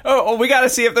 Oh, we got to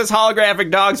see if this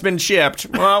holographic dog's been chipped.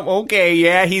 Well, okay,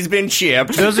 yeah, he's been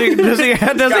chipped. Does he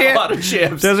Got a lot of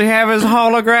chips. Does he have his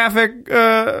holographic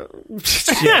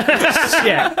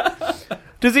shit.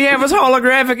 Does he have his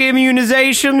holographic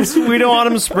immunizations? We don't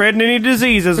want him spreading any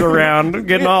diseases around,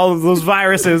 getting all of those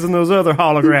viruses and those other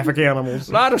holographic animals.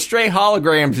 A lot of stray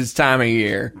holograms this time of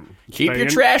year. Keep your Spaying.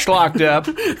 trash locked up.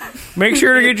 Make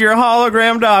sure to get your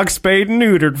hologram dog spayed and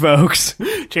neutered, folks.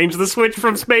 Change the switch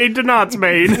from spade to not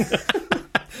spade.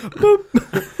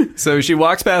 So she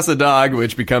walks past the dog,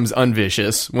 which becomes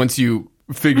unvicious. Once you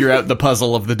figure out the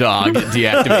puzzle of the dog, it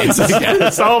deactivates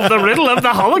again. Solve the riddle of the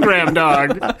hologram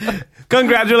dog.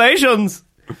 Congratulations.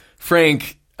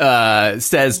 Frank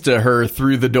says to her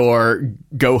through the door,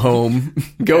 go home,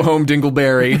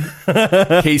 Dingleberry.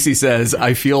 Casey says,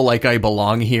 I feel like I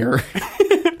belong here.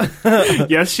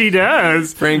 Yes, she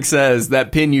does. Frank says,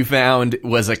 that pin you found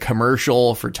was a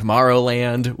commercial for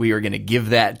Tomorrowland. We are going to give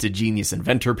that to Genius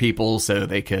Inventor people so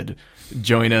they could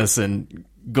join us in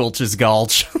Gulch's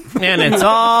Gulch. And it's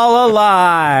all a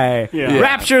lie. Yeah.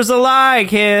 Rapture's a lie,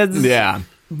 kids. Yeah.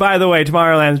 By the way,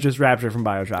 Tomorrowland's just Rapture from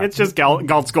Bioshock. It's just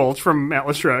Galt's Gulch from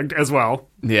Atlas Shrugged as well.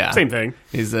 Yeah. Same thing.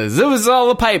 He says, it was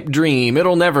all a pipe dream.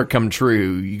 It'll never come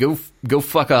true. You go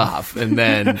fuck off. And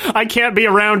then I can't be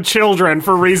around children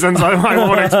for reasons I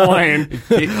won't explain.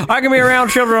 I can be around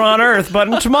children on Earth, but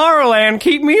in Tomorrowland,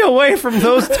 keep me away from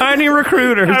those tiny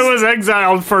recruiters. I was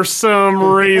exiled for some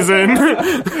reason.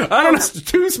 I'm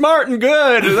too smart and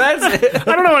good. That's it.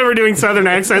 I don't know why we're doing Southern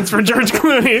accents for George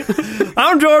Clooney.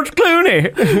 I'm George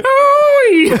Clooney.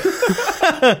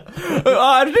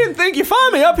 I didn't think you'd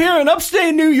find me up here in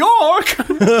upstate New York.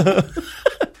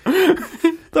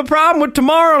 The problem with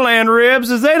Tomorrowland ribs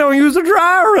is they don't use a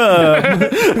dry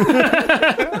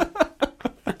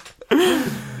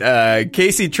rub.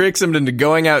 Casey tricks him into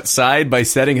going outside by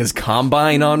setting his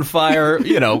combine on fire.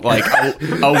 You know, like a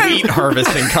wheat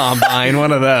harvesting combine,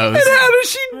 one of those. How does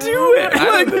she do it?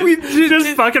 Like we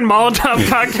Just fucking Molotov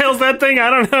cocktails that thing? I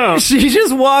don't know. She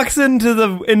just walks into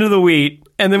the wheat,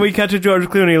 and then we cut to George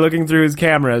Clooney looking through his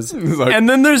cameras, like- and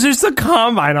then there's just a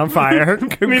combine on fire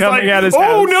coming He's like, out his oh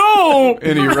house. no!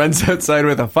 And he runs outside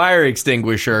with a fire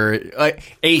extinguisher,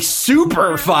 like a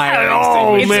super fire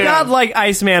Oh, extinguisher. It's man. got like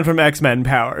Iceman from X-Men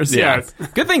powers. Yeah. Yes.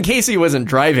 Good thing Casey wasn't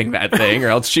driving that thing, or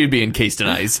else she'd be encased in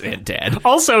ice and dead.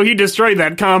 Also, he destroyed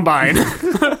that combine.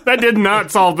 That did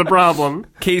not solve the problem.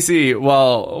 Casey,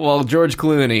 while George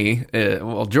Clooney,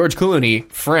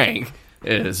 Frank,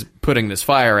 is putting this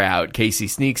fire out, Casey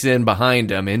sneaks in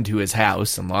behind him into his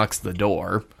house and locks the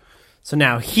door. So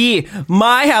now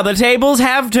how the tables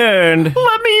have turned.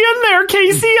 Let me in there,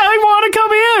 Casey. I want to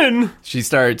come in. She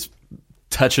starts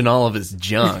touching all of his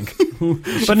junk.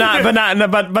 but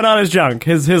not his junk.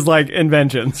 His like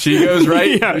inventions. She goes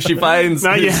right. Yeah. She finds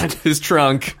Not his, yet. his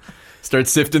trunk, Starts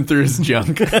sifting through his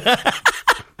junk.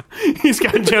 He's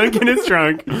got junk in his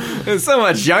trunk. There's so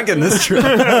much junk in this trunk.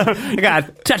 I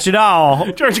gotta touch it all.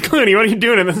 George Clooney, what are you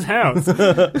doing in this house?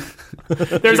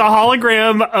 There's a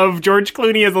hologram of George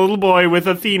Clooney as a little boy with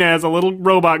Athena as a little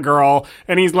robot girl,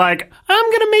 and he's like,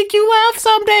 I'm gonna make you laugh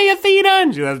someday, Athena.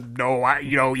 And she says,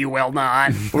 no, you will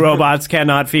not. Robots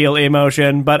cannot feel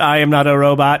emotion, but I am not a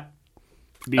robot.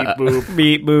 Beep, boop.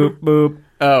 Beep, boop, boop.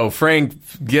 Oh, Frank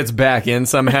gets back in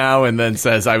somehow and then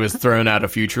says, I was thrown out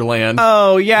of Futureland.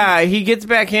 Oh, yeah, he gets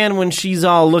back in when she's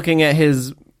all looking at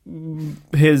his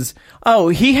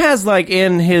he has like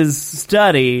in his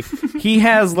study he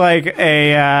has like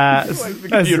a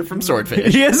computer from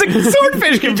Swordfish. He has a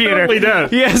swordfish computer. Totally does.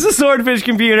 He has a swordfish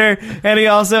computer, and he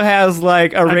also has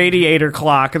like a radiator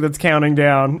clock that's counting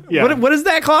down. Yeah. What is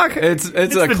that clock? It's a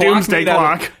the clock doomsday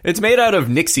clock. It's made out of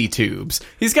Nixie tubes.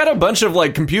 He's got a bunch of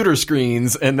like computer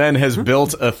screens and then has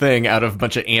built a thing out of a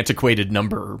bunch of antiquated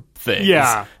number things.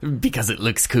 Yeah. Because it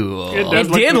looks cool. It does.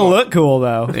 It did look cool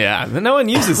though. Yeah, no one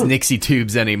uses Nixie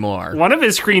tubes anymore. One of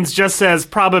his screens just says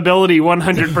probability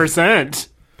 100%.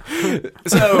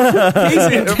 So,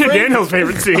 Daniel's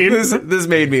favorite scene. This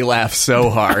made me laugh so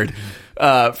hard.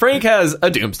 Frank has a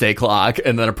doomsday clock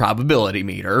and then a probability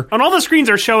meter. And all the screens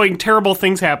are showing terrible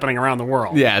things happening around the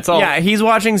world. Yeah, it's all... Yeah, he's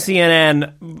watching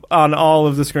CNN on all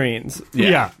of the screens.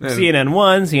 Yeah. CNN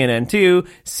 1, CNN 2,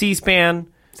 C-SPAN,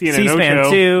 CNN C-SPAN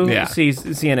Ocho. 2, Yeah.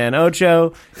 CNN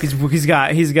Ocho. He's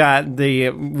got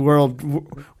the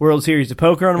World Series of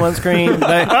Poker on one screen.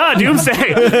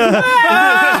 Doomsday.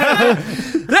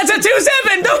 That's a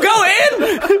 2-7. Don't go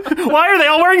in. Why are they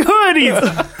all wearing hoodies?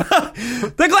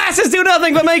 The glasses do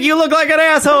nothing but make you look like an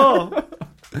asshole.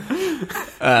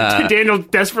 Daniel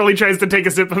desperately tries to take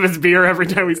a sip of his beer every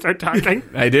time we start talking.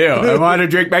 I do. I want to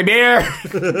drink my beer.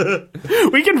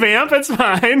 We can vamp. It's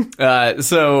fine.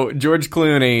 So George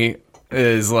Clooney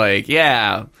is like,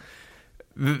 yeah,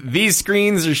 these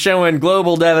screens are showing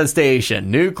global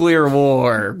devastation, nuclear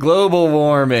war, global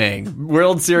warming,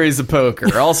 World Series of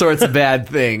Poker, all sorts of bad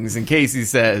things. And Casey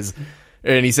says,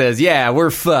 yeah,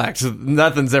 we're fucked.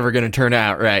 Nothing's ever going to turn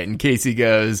out right. And Casey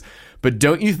goes, but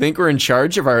don't you think we're in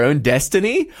charge of our own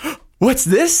destiny? What's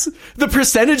this? The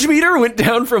percentage meter went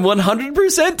down from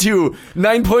 100% to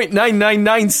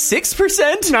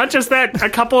 9.9996%? Not just that, a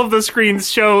couple of the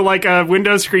screens show like a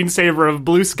Windows screensaver of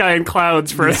blue sky and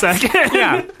clouds for a second.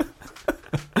 Yeah.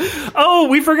 Oh,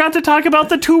 we forgot to talk about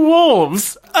the two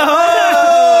wolves.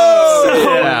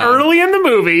 Oh! Yeah. Early in the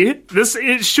movie,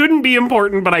 it shouldn't be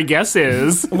important, but I guess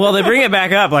is. Well, they bring it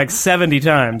back up like 70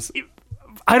 times.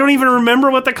 I don't even remember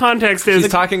what the context is.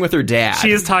 She's talking with her dad.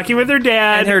 She is talking with her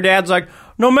dad. And her dad's like,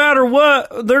 no matter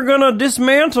what, they're going to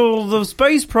dismantle the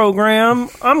space program.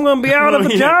 I'm going to be out of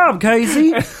a job,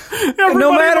 Casey.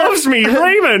 Everybody loves me,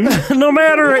 Raymond. No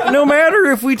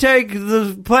matter if we take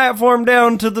the platform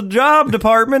down to the job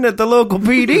department at the local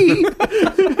PD.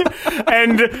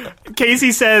 And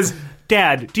Casey says,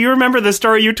 Dad, do you remember the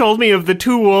story you told me of the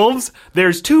two wolves?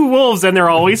 There's two wolves and they're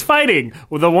always fighting.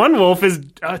 Well, the one wolf is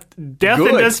death Good.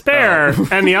 and despair,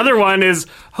 and the other one is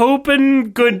hope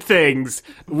and good things.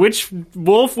 Which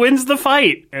wolf wins the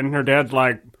fight? And her dad's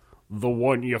like, the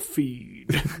one you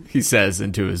feed. He says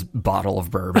into his bottle of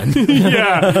bourbon.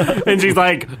 Yeah. And she's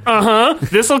like,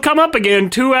 this'll come up again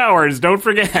 2 hours. Don't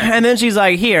forget. And then she's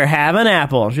like, here, have an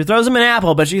apple. She throws him an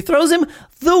apple, but she throws him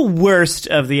the worst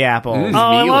of the apples. Oh,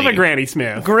 I love Mealy. a Granny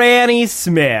Smith. Granny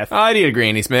Smith. I'd eat a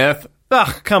Granny Smith.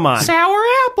 Ugh, come on. Sour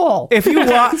apple. If you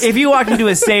walk into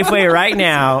a Safeway right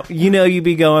now, you know you'd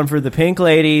be going for the Pink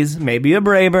Ladies, maybe a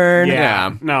Brayburn.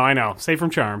 Yeah. No, I know. Safe from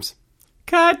Charms.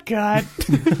 Cut.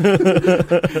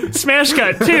 Smash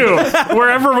cut, too.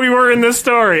 Wherever we were in this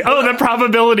story. Oh, the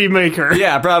probability maker.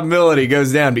 Yeah, probability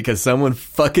goes down because someone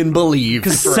fucking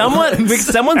believes.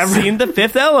 Someone's seen The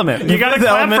Fifth Element. You gotta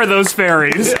clap for those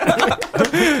fairies.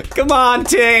 Come on,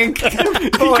 Tink.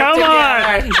 Come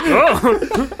on. Oh,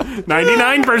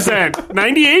 99%.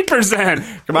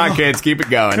 98%. Come on, kids, keep it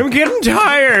going. I'm getting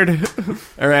tired.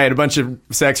 All right, a bunch of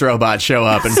sex robots show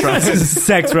up and try.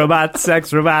 Sex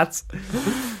robots.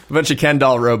 A bunch of Ken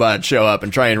doll robots show up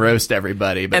and try and roast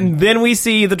everybody. But And then we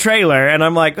see the trailer, and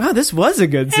I'm like, oh, this was a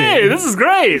good scene. Hey, this is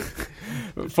great.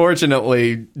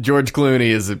 fortunately, George Clooney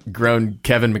is a grown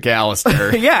Kevin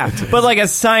McAllister. Yeah, but like a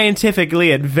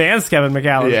scientifically advanced Kevin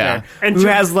McAllister, Yeah. And who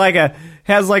has like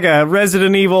a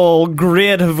Resident Evil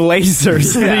grid of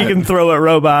lasers that he can throw at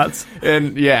robots.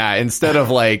 And yeah, instead of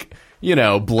like, you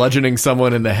know, bludgeoning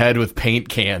someone in the head with paint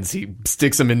cans, he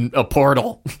sticks them in a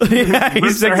portal. Yeah,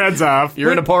 Rips their heads off.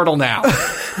 You're in a portal now.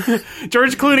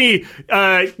 George Clooney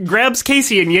grabs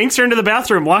Casey and yanks her into the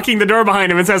bathroom, locking the door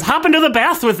behind him, and says, "Hop into the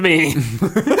bath with me.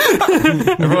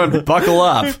 Everyone buckle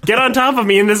up. Get on top of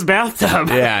me in this bathtub."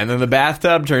 Yeah, and then the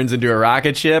bathtub turns into a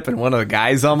rocket ship, and one of the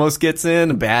guys almost gets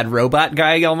in. A bad robot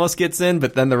guy almost gets in,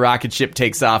 but then the rocket ship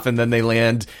takes off, and then they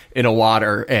land in a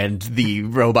water, and the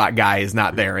robot guy is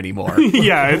not there anymore.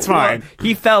 Yeah, it's fine.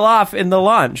 He fell off in the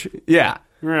launch. Yeah.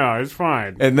 Yeah, it's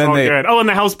fine. And then good. Oh, and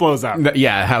the house blows up.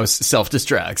 Yeah, house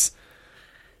self-destructs.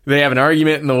 They have an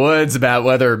argument in the woods about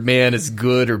whether man is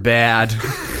good or bad.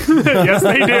 Yes,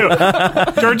 they do.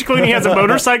 George Clooney has a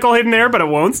motorcycle hidden there, but it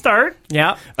won't start.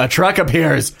 Yeah. A truck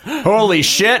appears. Holy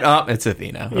shit. Oh, it's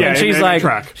Athena. Yeah, And she's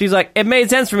like, it made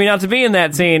sense for me not to be in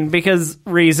that scene because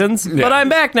reasons, but I'm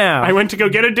back now. I went to go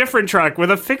get a different truck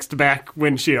with a fixed back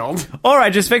windshield. Or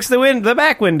I just fixed the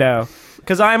back window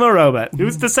because I'm a robot.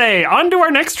 Who's to say? On to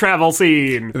our next travel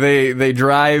scene. They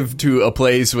drive to a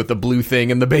place with a blue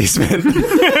thing in the basement.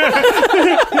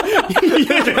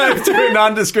 Drive to a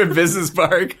nondescript business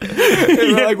park. And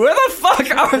we're like, where the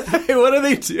fuck are they? What are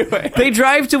they doing? They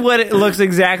drive to what it looks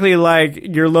exactly like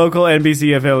your local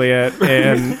NBC affiliate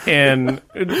in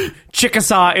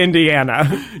Chickasaw, Indiana.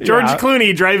 George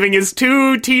Clooney driving his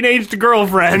two teenaged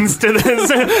girlfriends to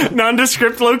this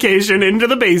nondescript location into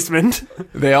the basement.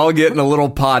 They all get in a little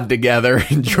pod together,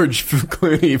 and George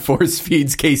Clooney force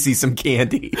feeds Casey some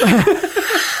candy.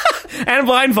 And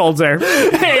blindfolds her.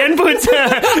 And puts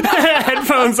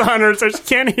headphones on her so she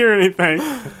can't hear anything.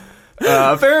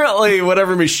 Apparently,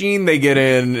 whatever machine they get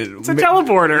in... It's a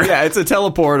teleporter. Yeah, it's a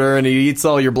teleporter, and it eats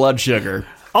all your blood sugar.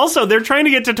 Also, they're trying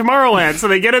to get to Tomorrowland, so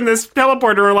they get in this teleporter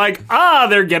and are like,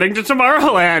 they're getting to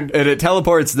Tomorrowland. And it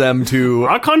teleports them to...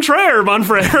 Au contraire, mon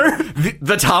frere.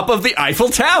 the top of the Eiffel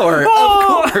Tower,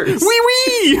 Oh, of course. Oui,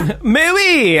 oui. Mais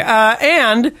oui.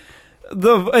 And...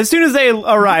 as soon as they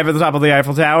arrive at the top of the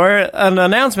Eiffel Tower, an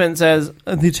announcement says,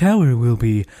 the tower will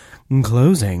be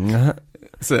closing.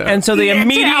 And so they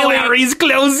immediately... tower is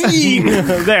closing.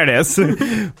 There it is.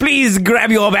 Please grab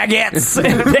your baguettes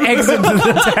and exit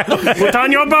the tower. Put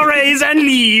on your berets and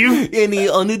leave. Any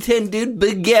unattended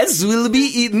baguettes will be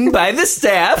eaten by the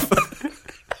staff.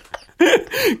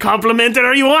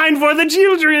 Complimentary wine for the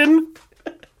children.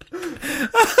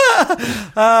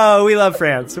 Oh, we love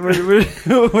France. We're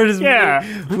just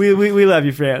we love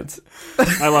you, France.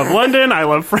 I love London. I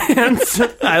love France.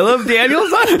 I love Daniel's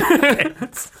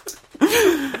France.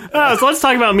 So let's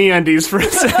talk about MeUndies for a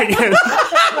second.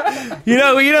 You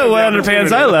know what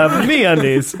underpants I love?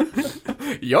 MeUndies.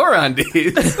 Your undies.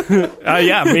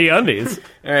 Yeah, MeUndies.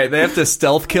 All right, they have to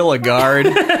stealth kill a guard.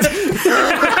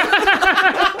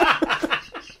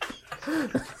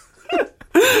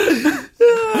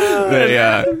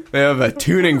 They have a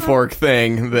tuning fork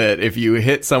thing that if you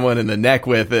hit someone in the neck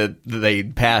with it, they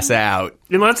pass out.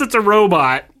 Unless it's a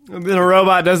robot. The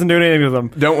robot doesn't do anything to them.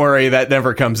 Don't worry, that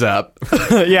never comes up.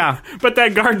 Yeah. But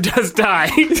that guard does die.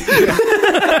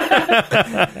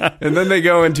 And then they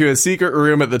go into a secret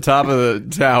room at the top of the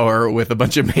tower with a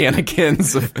bunch of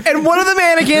mannequins. And one of the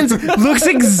mannequins looks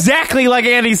exactly like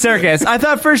Andy Serkis. I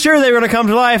thought for sure they were going to come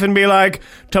to life and be like,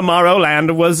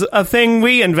 Tomorrowland was a thing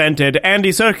we invented, Andy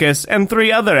Serkis and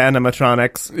 3 other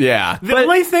animatronics. Yeah. The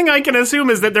only thing I can assume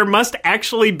is that there must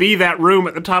actually be that room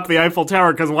at the top of the Eiffel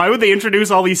Tower, because why would they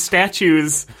introduce all these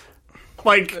statues?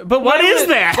 Like, but what is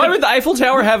that? Why would the Eiffel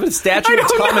Tower have a statue of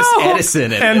Thomas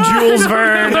Edison in it? And Jules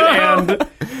Verne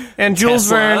and Jules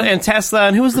Tesla. Verne and Tesla,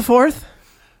 and who was the fourth?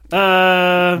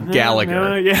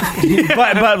 Gallagher. Yeah.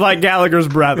 but like Gallagher's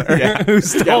brother, who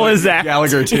stole his act.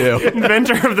 Gallagher too.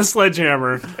 Inventor of the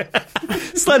sledgehammer.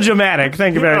 Sledge-o-matic,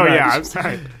 thank you very much. Yeah, I'm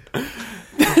sorry.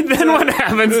 Then what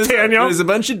happens, Daniel? There's a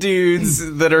bunch of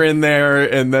dudes that are in there,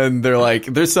 and then they're like,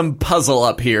 "There's some puzzle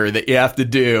up here that you have to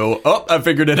do." Oh, I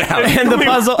figured it out. And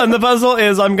the puzzle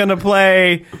is I'm gonna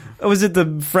play. Was it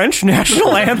the French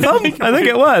national anthem? I think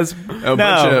it was. A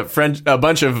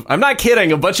bunch of I'm not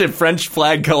kidding, a bunch of French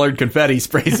flag colored confetti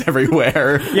sprays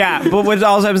everywhere. Yeah, but what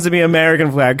also happens to be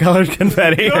American flag colored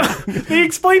confetti. They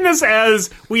explain this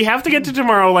as, we have to get to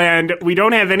Tomorrowland, we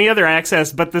don't have any other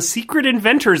access but the secret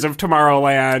inventors of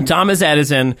Tomorrowland. Thomas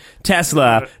Edison,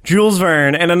 Tesla, Jules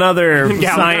Verne, and another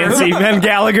sciencey, and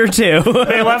Gallagher too.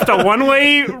 They left a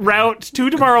one-way route to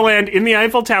Tomorrowland in the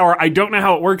Eiffel Tower. I don't know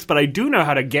how it works, but I do know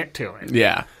how to get to it.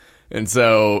 Yeah. And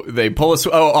so they pull us. Oh,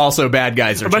 also bad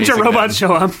guys are a bunch of robots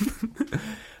show up.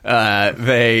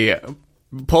 They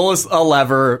pull us a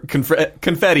lever.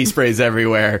 Confetti sprays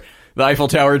everywhere. The Eiffel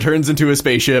Tower turns into a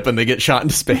spaceship, and they get shot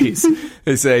into space.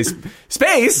 They say,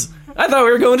 "Space? I thought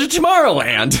we were going to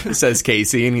Tomorrowland," says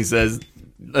Casey, and he says,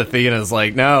 "Athena's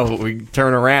like, no, we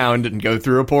turn around and go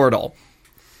through a portal."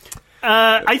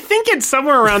 I think it's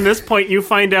somewhere around this point you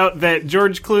find out that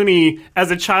George Clooney,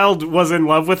 as a child, was in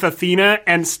love with Athena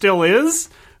and still is.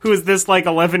 Who is this,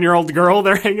 11-year-old girl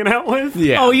they're hanging out with?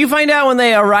 Yeah. Oh, you find out when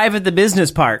they arrive at the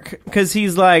business park, because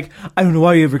he's like, I don't know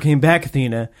why you ever came back,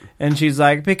 Athena. And she's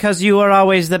like, because you are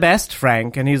always the best,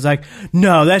 Frank. And he's like,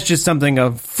 no, that's just something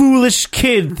a foolish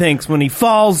kid thinks when he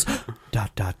falls, ...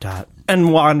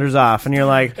 and wanders off. And you're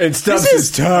like, And stubs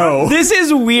his toe. This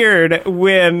is weird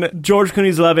when George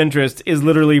Clooney's love interest is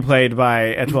literally played by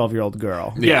a 12-year-old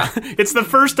girl. Yeah. It's the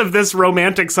first of this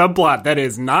romantic subplot that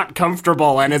is not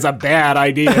comfortable and is a bad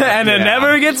idea. And it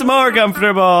never gets more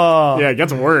comfortable. Yeah, it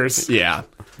gets worse. Yeah.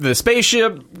 The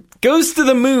spaceship goes to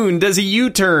the moon, does a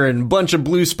U-turn, bunch of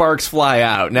blue sparks fly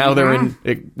out. Now they're in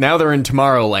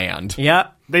Tomorrowland.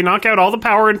 Yep. They knock out all the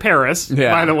power in Paris,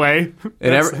 by the way.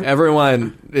 And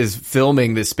everyone is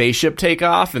filming the spaceship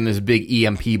takeoff and this big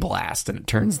EMP blast, and it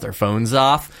turns their phones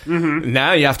off.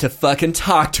 Now you have to fucking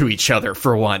talk to each other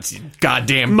for once, you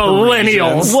goddamn Millennials.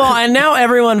 Parisians. Well, and now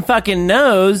everyone fucking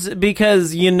knows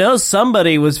because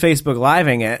somebody was Facebook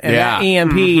Living it, and that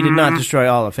EMP did not destroy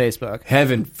all of Facebook.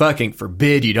 Heaven fucking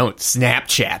forbid you don't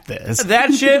Snapchat this.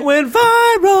 That shit went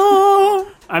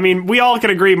viral. I mean, we all can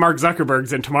agree Mark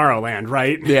Zuckerberg's in Tomorrowland,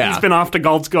 right? Yeah. He's been off to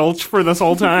Galt's Gulch for this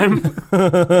whole time.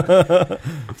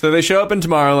 So they show up in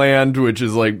Tomorrowland, which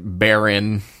is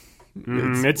barren.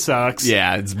 It sucks.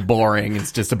 Yeah, it's boring.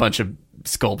 It's just a bunch of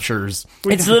sculptures.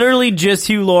 It's literally just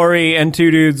Hugh Laurie and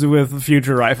two dudes with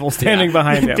future rifles standing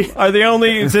behind him are the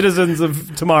only citizens of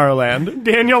Tomorrowland.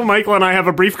 Daniel, Michael, and I have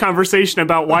a brief conversation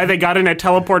about why they got in a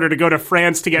teleporter to go to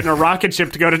France to get in a rocket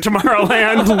ship to go to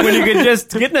Tomorrowland. When you could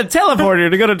just get in a teleporter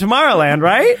to go to Tomorrowland,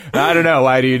 right? I don't know.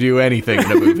 Why do you do anything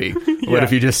in a movie? What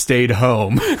if you just stayed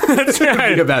home? That's right.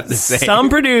 Think about the same.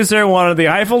 Some producer wanted the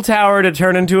Eiffel Tower to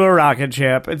turn into a rocket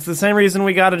ship. It's the same reason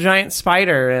we got a giant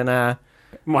spider in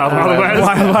Wild Wild West.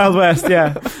 Wild West,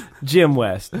 yeah. Jim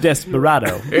West,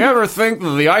 Desperado. You ever think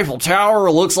that the Eiffel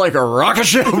Tower looks like a rocket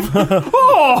ship?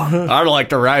 I'd like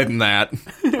to ride in that.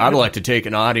 I'd like to take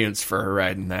an audience for a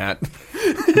ride in that.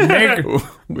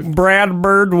 Brad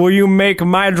Bird, will you make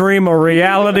my dream a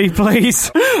reality,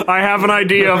 please? I have an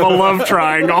idea of a love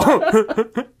triangle.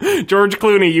 George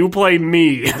Clooney, you play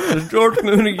me. George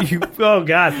Clooney, oh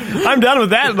God. I'm done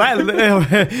with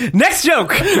that. Next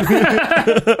joke.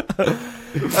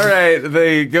 All right,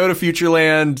 they go to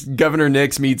Futureland. Governor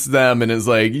Nix meets them and is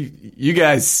like, "You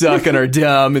guys suck and are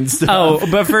dumb and stuff." Oh,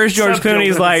 but first George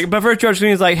Clooney's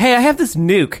like, "Hey, I have this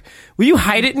nuke. Will you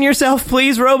hide it in yourself,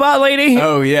 please, robot lady?"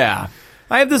 Oh yeah.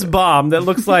 I have this bomb that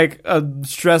looks like a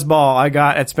stress ball I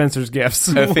got at Spencer's Gifts.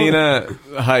 Athena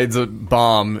hides a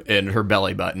bomb in her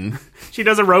belly button. She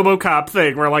does a RoboCop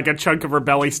thing where a chunk of her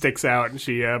belly sticks out and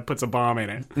she puts a bomb in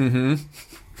it. Mm-hmm.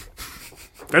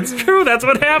 That's true. That's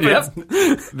what happens.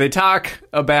 Yep. They talk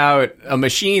about a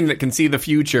machine that can see the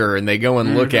future, and they go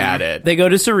and look at it. They go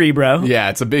to Cerebro. Yeah,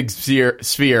 it's a big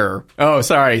sphere. Oh,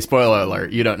 sorry, spoiler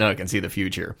alert. You don't know it can see the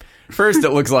future. First,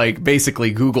 it looks like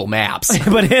basically Google Maps.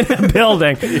 But in a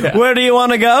building. Yeah. Where do you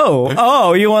want to go?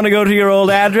 Oh, you want to go to your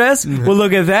old address? Well,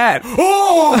 look at that.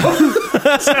 Oh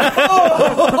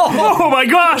my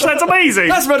gosh, that's amazing.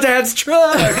 That's my dad's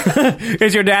truck.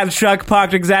 It's your dad's truck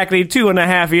parked exactly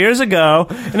 2.5 years ago.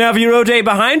 Now, if you rotate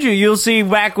behind you, you'll see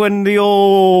back when the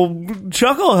old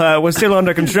Chuckle Hut was still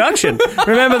under construction.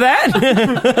 Remember that?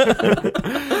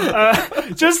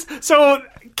 Just so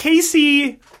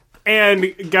Casey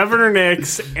and Governor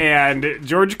Nix and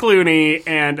George Clooney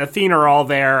and Athena are all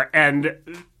there, and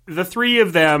the three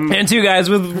of them and two guys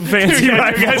with fancy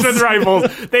rifles. Guys with rifles.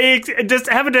 They just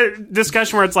have a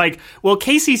discussion where it's like, well,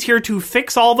 Casey's here to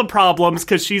fix all the problems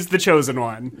because she's the chosen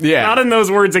one. Yeah. Not in those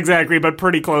words exactly, but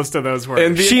pretty close to those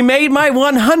words. She made my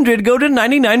 100 go to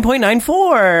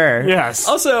 99.94. Yes.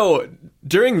 Also,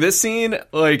 during this scene,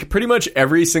 pretty much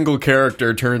every single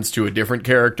character turns to a different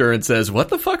character and says, "What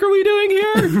the fuck are we doing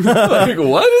here?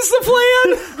 What is the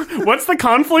plan? What's the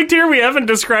conflict here? We haven't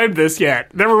described this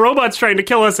yet. There were robots trying to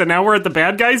kill us, and now we're at the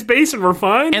bad guy's base, and we're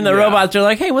fine." And the robots are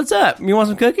like, "Hey, what's up? You want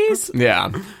some cookies?"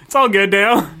 Yeah. It's all good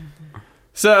now.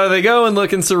 So they go and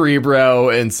look in Cerebro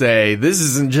and say, "This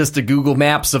isn't just a Google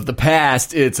Maps of the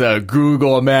past, it's a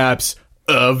Google Maps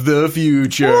of the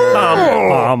future."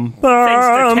 Thanks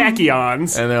to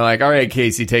tachyons. And they're like, "All right,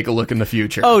 Casey, take a look in the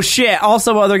future." Oh, shit.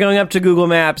 Also, while they're going up to Google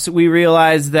Maps, we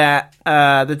realize that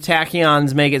the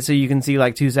tachyons make it so you can see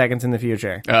 2 seconds in the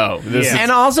future. Oh, this is...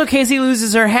 And also, Casey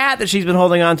loses her hat that she's been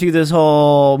holding on to this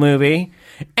whole movie.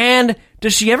 And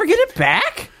does she ever get it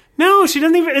back? No, she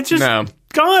doesn't even. It's just. No.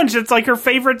 gone. It's like her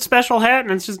favorite special hat,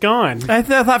 and it's just gone. I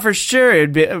thought for sure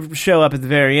it'd show up at the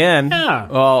very end. Yeah.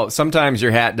 Well, sometimes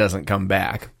your hat doesn't come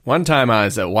back. One time I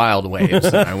was at Wild Waves,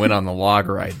 and I went on the log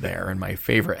ride there, and my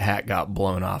favorite hat got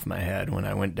blown off my head when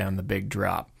I went down the big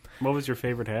drop. What was your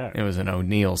favorite hat? It was an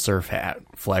O'Neill surf hat,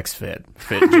 flex fit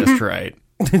just right.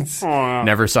 Aw.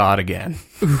 Never saw it again.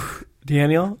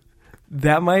 Daniel,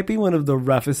 that might be one of the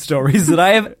roughest stories that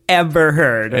I have ever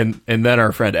heard. And then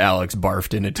our friend Alex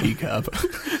barfed in a teacup.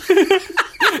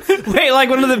 Wait, like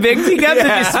one of the big teacups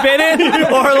that you spit in?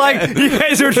 Or like you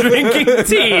guys were drinking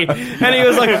tea and he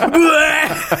was like,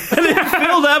 "Bleh," and it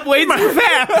filled up way too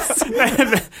fast.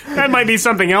 That might be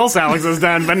something else Alex has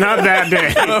done, but not that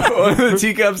day. One of the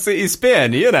teacups that you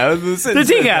spin, you know. The sit and The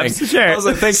spin teacups, thing. sure. I was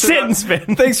like, Sit and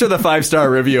spin. Thanks for the 5-star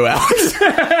review, Alex.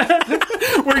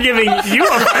 We're giving you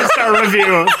a 5-star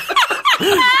review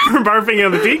for barfing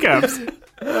in the teacups.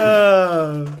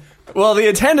 Well, the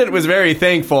attendant was very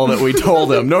thankful that we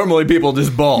told him. Normally people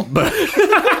just bolt, but...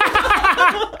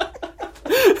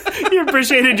 You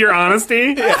appreciated your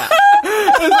honesty? Yeah.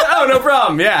 Oh, no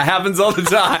problem. Yeah, happens all the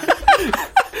time.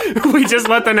 We just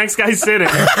let the next guy sit in.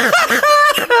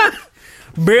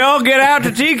 Bill, get out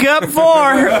the teacup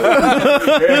 4.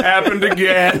 It happened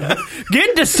again.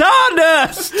 Get the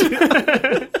sawdust.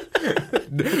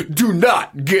 Do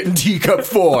not get in teacup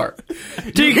 4.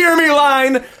 Do you hear me,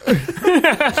 line?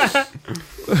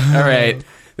 All right.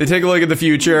 They take a look at the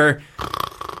future.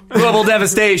 Global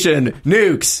devastation.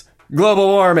 Nukes. Global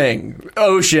warming.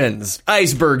 Oceans.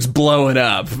 Icebergs blowing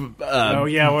up.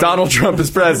 Donald Trump is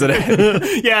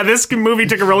president. Yeah, this movie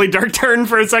took a really dark turn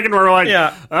for a second where we're like,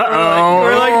 Yeah. uh-oh.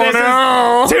 We're like, this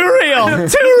no. is too real.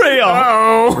 Too real.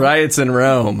 Uh-oh. Riots in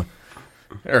Rome.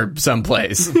 Or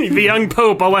someplace. The young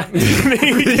Pope.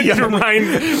 The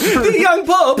young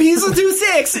Pope, he's too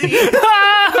sexy.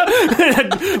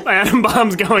 Atom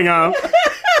bombs going off.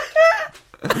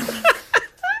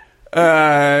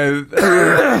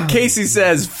 Casey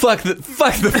says, fuck the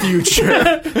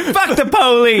future. Fuck the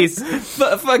police.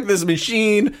 Fuck this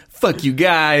machine. Fuck you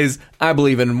guys. I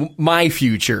believe in my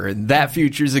future, and that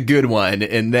future's a good one.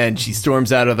 And then she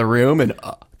storms out of the room, and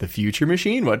the future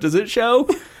machine, what does it show?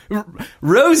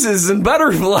 Roses and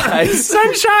butterflies.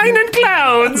 Sunshine and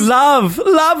clouds. Love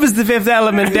is the fifth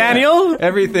element, Daniel.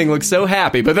 Everything looks so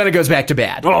happy, but then it goes back to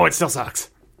bad. Oh, it still sucks.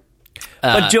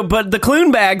 But the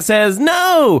Clune bag says,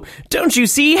 no, don't you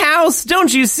see, House?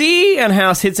 Don't you see? And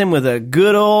House hits him with a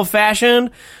good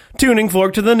old-fashioned tuning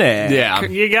fork to the neck. Yeah.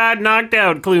 You got knocked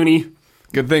out, Clooney.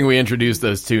 Good thing we introduced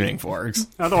those tuning forks.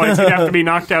 Otherwise, you'd have to be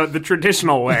knocked out the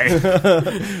traditional way.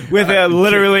 With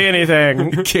literally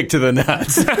anything. Kick to the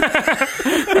nuts.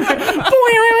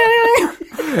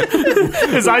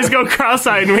 His eyes go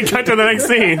cross-eyed and we cut to the next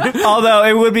scene. Although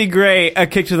it would be great, a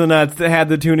kick to the nuts that had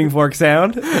the tuning fork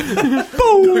sound.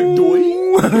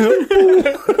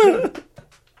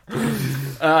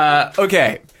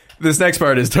 Okay. This next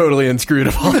part is totally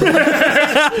inscrutable.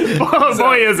 Oh,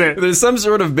 boy, is it. There's some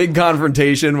sort of big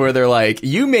confrontation where they're like,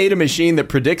 you made a machine that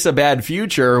predicts a bad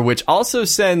future, which also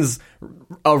sends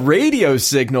a radio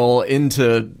signal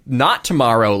into not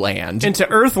Tomorrowland. Into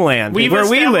Earthland, We've where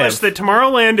we established live. that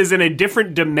Tomorrowland is in a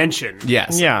different dimension.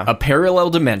 Yes. Yeah. A parallel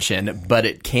dimension, but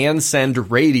it can send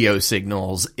radio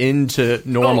signals into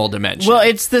normal dimension. Well,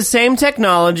 it's the same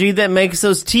technology that makes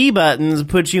those T buttons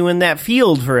put you in that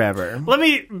field forever. Let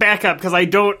me back up because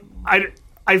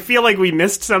I feel like we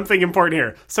missed something important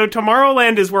here. So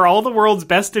Tomorrowland is where all the world's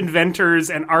best inventors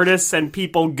and artists and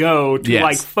people go to Yes.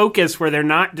 like focus where they're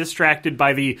not distracted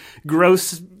by the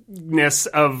grossness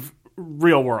of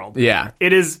real world. Yeah.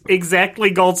 It is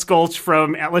exactly Gulch Gulch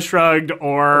from Atlas Shrugged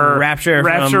or Rapture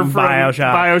from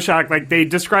BioShock. Like they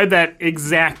describe that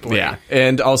exactly. Yeah.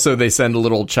 And also they send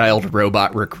little child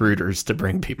robot recruiters to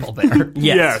bring people there.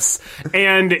 Yes.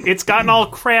 And it's gotten all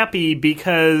crappy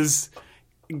because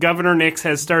Governor Nix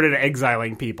has started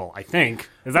exiling people, I think.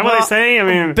 Is that what they say? I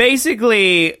mean,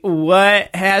 Basically,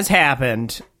 what has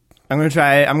happened... I'm gonna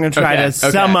try to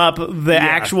sum up the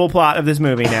actual plot of this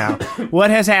movie now. What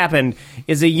has happened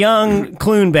is a young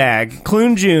Clune bag,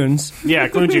 Clune Junes,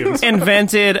 Clune Junes,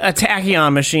 invented a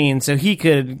tachyon machine so he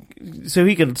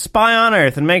could spy on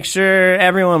Earth and make sure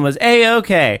everyone was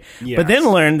A-okay. Yes. But then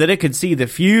learned that it could see the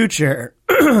future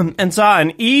and saw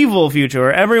an evil future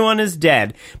where everyone is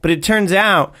dead. But it turns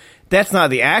out that's not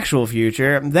the actual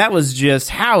future. That was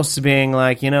just House being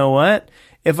like, you know what?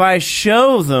 If I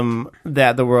show them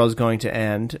that the world's going to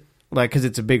end, like, because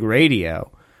it's a big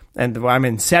radio, and I'm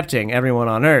incepting everyone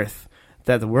on Earth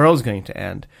that the world's going to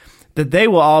end, that they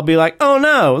will all be like, oh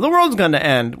no, the world's going to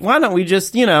end. Why don't we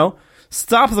just,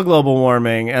 stop the global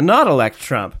warming and not elect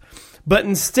Trump? But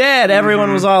instead,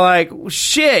 everyone was all like,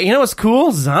 shit, you know what's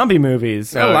cool? Zombie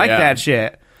movies. I Oh, like yeah. that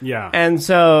shit. Yeah. And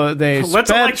so they Let's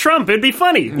spent- elect Trump. It'd be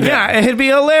funny. Yeah, it'd be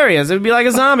hilarious. It'd be like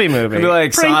a zombie movie. It'd be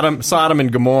like Sodom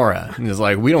and Gomorrah. And it's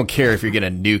like, we don't care if you're going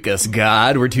to nuke us,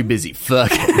 God. We're too busy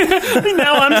fucking.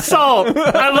 Now I'm salt.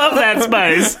 I love that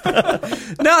spice.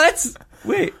 No,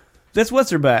 that's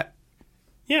what's her butt.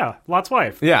 Yeah, Lot's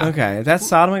wife. Yeah. Okay, that's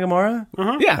Sodom and Gomorrah?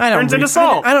 Yeah. I don't Turns read, into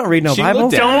salt. I don't read no She Bible.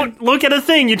 looked at Don't look at a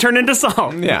thing, you turn into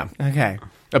salt. Yeah. Okay,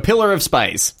 A pillar of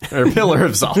spice. Or a pillar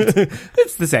of salt.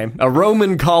 it's the same. A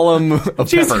Roman column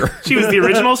of pepper. She was the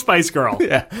original Spice Girl.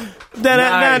 Yeah.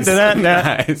 Nice.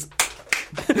 Nice.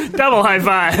 Double high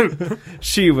five.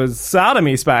 She was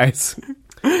sodomy spice.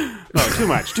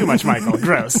 Oh, too much, Michael.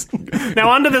 Gross. Now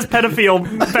on to this pedophile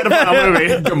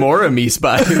movie. Gomorrah me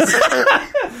spice.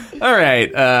 All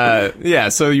right. Yeah,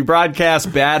 so you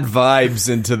broadcast bad vibes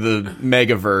into the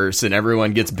megaverse and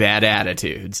everyone gets bad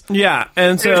attitudes. Yeah,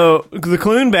 and so the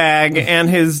Clune Bag and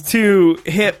his two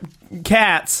hip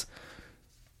cats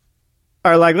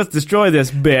are like, let's destroy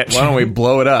this bitch. Why don't we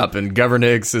blow it up? And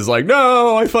Governor Nix is like,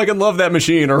 no, I fucking love that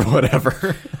machine or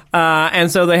whatever.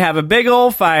 And so they have a big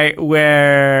old fight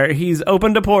where he's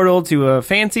opened a portal to a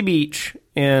fancy beach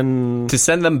in... To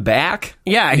send them back?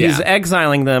 Yeah, he's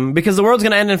exiling them because the world's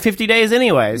going to end in 50 days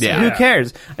anyway. So Yeah. who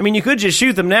cares? I mean, you could just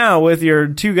shoot them now with your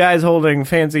two guys holding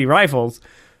fancy rifles.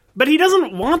 But he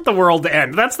doesn't want the world to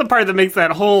end. That's the part that makes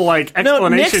that whole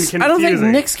explanation confusing. I don't think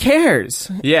Nix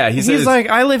cares. Yeah, he says... He's like,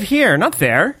 I live here, not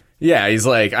there. Yeah, he's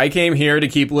like, I came here to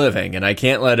keep living, and I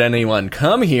can't let anyone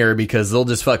come here because they'll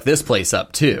just fuck this place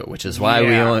up too, which is why we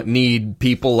don't need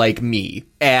people like me,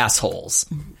 assholes,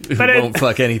 who won't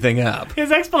fuck anything up.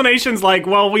 His explanation's like,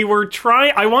 well,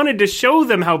 I wanted to show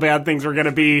them how bad things were going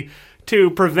to be to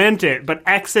prevent it, but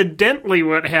accidentally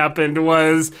what happened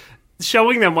was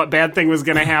showing them what bad thing was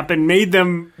going to happen made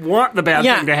them want the bad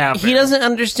thing to happen. He doesn't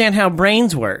understand how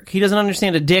brains work. He doesn't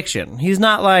understand addiction. He's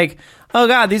not like, oh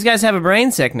God, these guys have a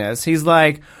brain sickness. He's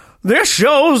like, this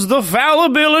shows the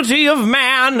fallibility of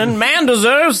man, and man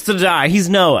deserves to die. He's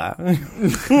Noah.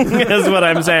 That's what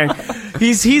I'm saying.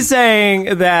 He's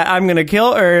saying that I'm going to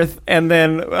kill Earth, and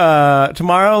then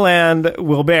Tomorrowland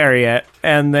will bury it,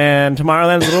 and then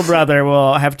Tomorrowland's little brother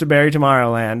will have to bury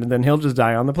Tomorrowland, and then he'll just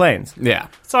die on the plains. Yeah.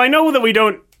 So I know that we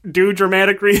don't do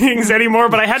dramatic readings anymore,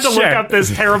 but I had to look Sure. up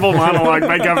this terrible monologue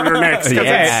by Governor Nix because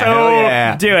Yeah, it's so... hell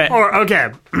yeah. Do it.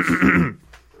 Okay.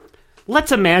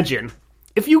 Let's imagine.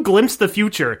 If you glimpsed the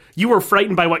future, you were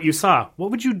frightened by what you saw,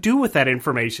 what would you do with that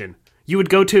information? You would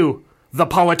go to the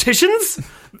politicians?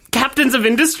 Captains of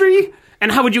industry? And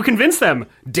how would you convince them?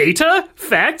 Data?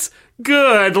 Facts?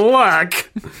 Good luck.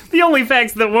 The only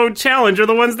facts that won't challenge are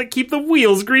the ones that keep the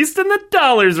wheels greased and the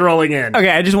dollars rolling in. Okay,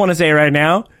 I just want to say right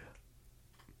now,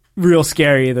 real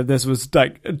scary that this was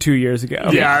like 2 years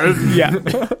ago. Yeah.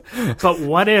 Yeah. But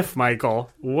what if, Michael,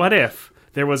 what if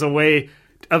there was a way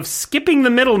of skipping the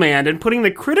middleman and putting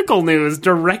the critical news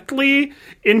directly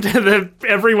into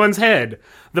everyone's head?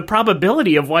 The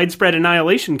probability of widespread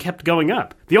annihilation kept going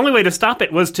up. The only way to stop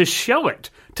it was to show it,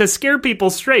 to scare people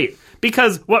straight.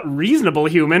 Because what reasonable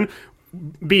human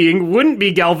being wouldn't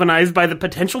be galvanized by the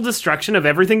potential destruction of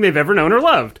everything they've ever known or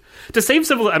loved? To save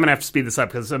civilization, I'm going to have to speed this up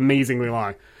because it's amazingly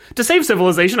long. To save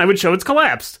civilization, I would show it's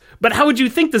collapsed. But how would you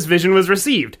think this vision was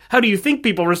received? How do you think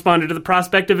people responded to the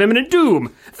prospect of imminent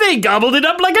doom? They gobbled it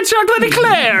up like a chocolate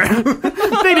eclair!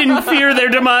 They didn't fear their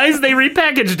demise, they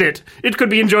repackaged it. It could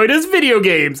be enjoyed as video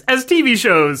games, as TV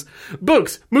shows,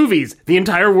 books, movies. The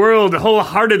entire world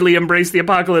wholeheartedly embraced the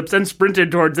apocalypse and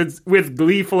sprinted towards it with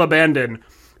gleeful abandon.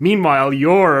 Meanwhile,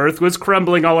 your Earth was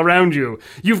crumbling all around you.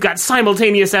 You've got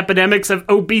simultaneous epidemics of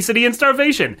obesity and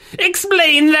starvation.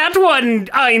 Explain that one,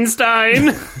 Einstein!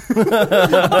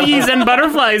 Bees and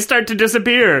butterflies start to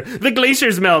disappear. The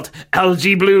glaciers melt.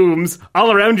 Algae blooms.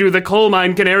 All around you, the coal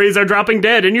mine canaries are dropping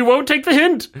dead, and you won't take the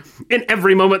hint. In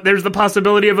every moment, there's the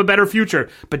possibility of a better future,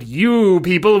 but you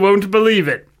people won't believe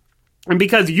it. And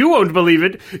because you won't believe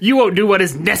it, you won't do what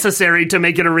is necessary to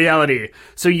make it a reality.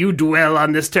 So you dwell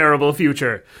on this terrible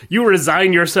future. You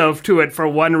resign yourself to it for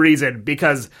one reason,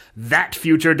 because that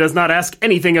future does not ask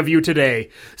anything of you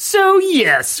today. So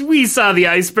yes, we saw the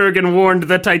iceberg and warned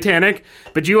the Titanic,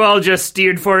 but you all just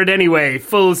steered for it anyway,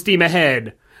 full steam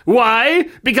ahead. Why?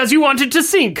 Because you wanted to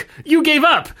sink. You gave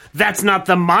up. That's not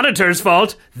the Monitor's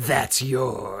fault. That's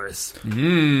yours.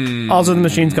 Also, the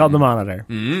machine's called the Monitor.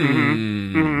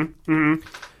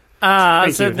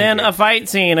 Then a fight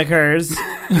scene occurs.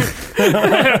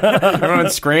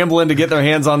 Everyone's scrambling to get their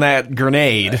hands on that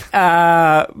grenade.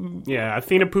 Yeah,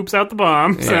 Athena poops out the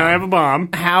bomb, so I have a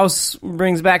bomb. House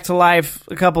brings back to life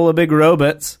a couple of big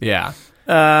robots. Yeah.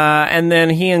 and then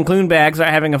he and Clunebags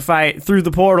are having a fight through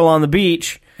the portal on the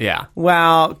beach. Yeah.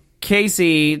 While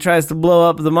Casey tries to blow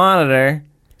up the monitor.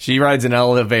 She rides an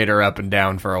elevator up and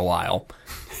down for a while.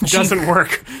 Doesn't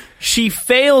work. She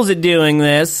fails at doing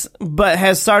this, but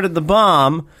has started the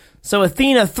bomb. So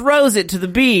Athena throws it to the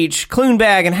beach.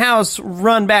 Clunebag and House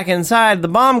run back inside. The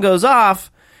bomb goes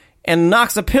off and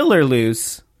knocks a pillar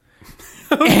loose.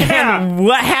 And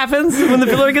what happens when the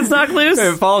pillar gets knocked loose?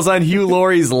 It falls on Hugh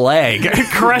Laurie's leg.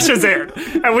 Crushes it.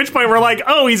 At which point we're like,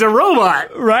 oh, he's a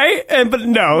robot. Right? But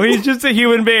no, he's just a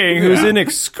human being who's in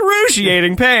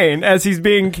excruciating pain as he's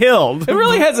being killed. It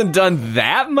really hasn't done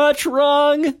that much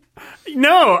wrong.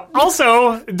 No.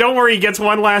 Also, don't worry, he gets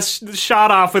one last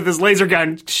shot off with his laser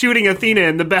gun, shooting Athena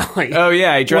in the belly. Oh,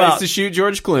 yeah, he tries Well, to shoot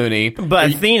George Clooney.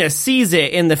 But Athena sees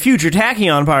it in the future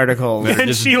tachyon particles. They're And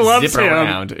just she loves zip him.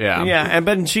 around. Yeah. Yeah,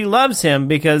 but she loves him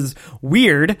because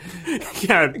weird,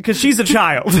 Yeah. because she's a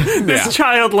child. This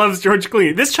child loves George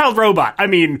Clooney. This child robot. I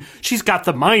mean, she's got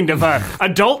the mind of a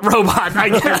adult robot, I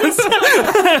guess.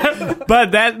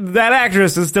 But that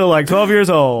actress is still like 12 years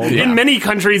old. Yeah. In many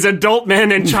countries, adult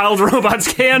men and child robots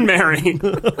can marry. In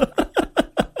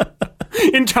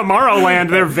Tomorrowland,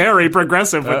 they're very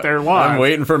progressive with their laws. I'm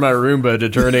waiting for my Roomba to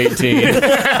turn 18.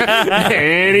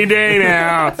 Any day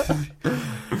now.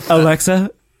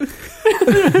 Alexa,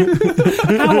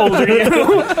 How old are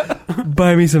you?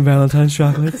 buy me some Valentine's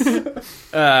chocolates.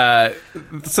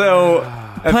 So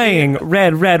Playing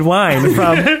Red Wine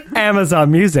from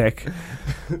Amazon Music.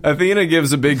 Athena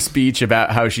gives a big speech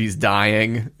about how she's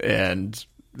dying and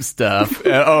stuff.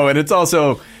 And it's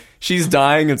also... She's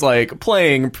dying. It's like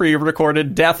playing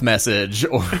pre-recorded death message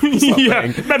or something.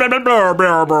 Yeah.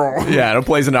 Yeah, and it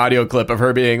plays an audio clip of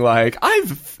her being like,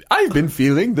 I've been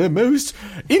feeling the most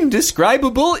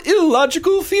indescribable,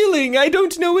 illogical feeling. I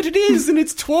don't know what it is, and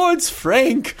it's towards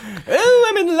Frank. Oh,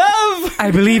 I'm in love.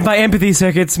 I believe my empathy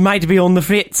circuits might be on the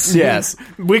fritz. Yes.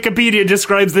 Wikipedia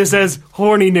describes this as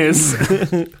horniness.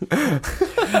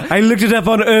 I looked it up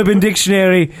on Urban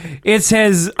Dictionary. It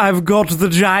says I've got the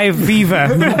jive fever.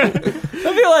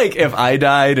 I feel like if I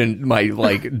died and my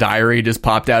diary just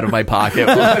popped out of my pocket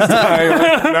while I was dying,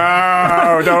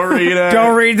 no, don't read it.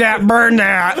 Don't read that, burn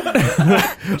that.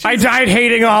 I died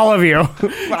hating all of you.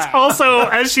 Also,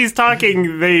 as she's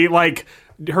talking, they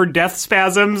her death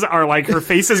spasms are like her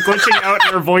face is glitching out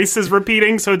and her voice is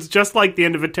repeating, so it's just like the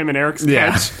end of a Tim and Eric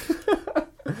sketch.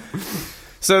 Yeah.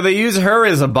 So they use her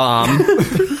as a bomb.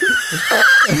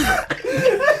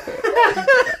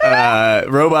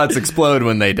 Robots explode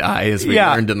when they die, as we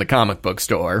learned in the comic book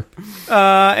store.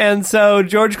 And so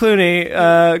George Clooney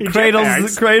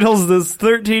cradles this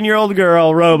 13-year-old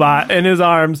girl robot in his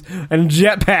arms and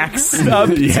jetpacks up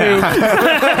to...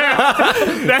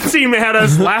 That scene had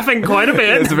us laughing quite a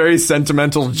bit. It's a very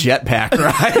sentimental jetpack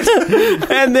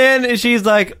ride. And then she's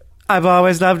like, I've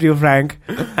always loved you, Frank,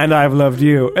 and I've loved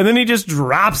you. And then he just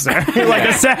drops her like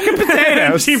a sack of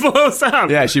potatoes. She blows up.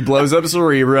 Yeah, she blows up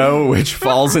Cerebro, which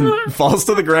falls to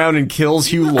the ground and kills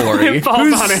Hugh Laurie. Falls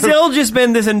Who's on him. still just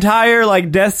been this entire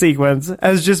death sequence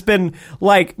has just been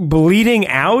bleeding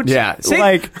out. Yeah.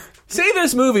 Say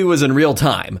this movie was in real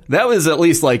time. That was at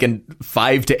least a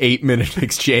 5 to 8 minute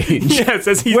exchange. Yes,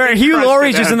 as he's where being Hugh crushed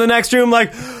Laurie's to just death. in the next room my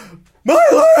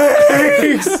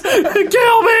legs!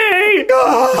 Kill me!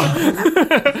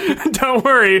 Don't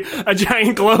worry, a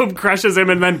giant globe crushes him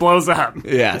and then blows up.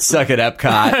 Yeah, suck it,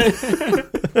 Epcot.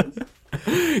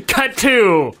 Cut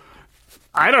to,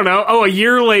 I don't know, a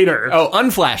year later. Oh,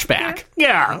 unflashback.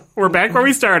 Yeah, we're back where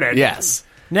we started. Yes.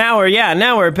 Now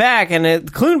we're back, and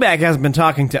Cluneback hasn't been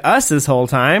talking to us this whole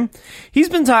time. He's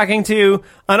been talking to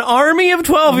an army of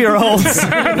 12-year-olds.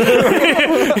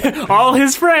 All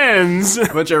his friends.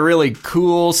 A bunch of really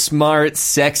cool, smart,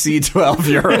 sexy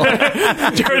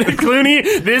 12-year-olds. George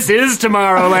Clooney, this is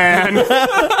Tomorrowland.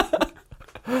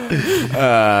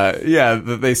 Yeah,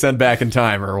 that they send back in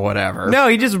time or whatever. No,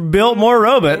 he just built more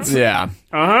robots. Yeah.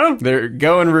 Uh-huh. They're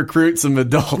go and recruit some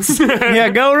adults. Yeah,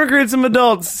 go recruit some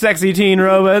adults, sexy teen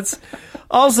robots.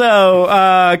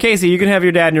 Also, Casey, you can have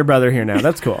your dad and your brother here now.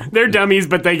 That's cool. They're dummies,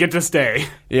 but they get to stay.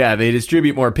 Yeah, they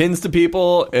distribute more pins to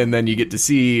people, and then you get to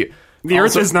see... The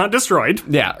Earth is not destroyed.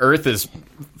 Yeah, Earth is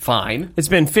fine. It's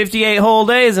been 58 whole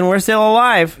days, and we're still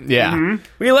alive. Yeah.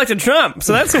 We elected Trump,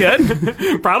 so that's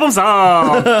good. Problem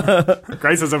solved.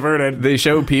 Crisis averted. They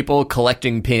show people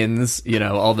collecting pins,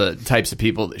 all the types of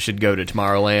people that should go to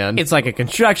Tomorrowland. It's like a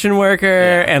construction worker,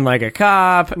 and a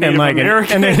cop, Native and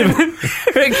American. a Native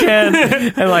American,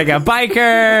 and a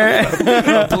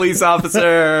biker. a police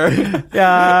officer,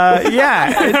 Yeah,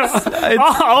 it's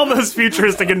All those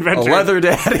futuristic a adventures. leather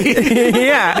daddy.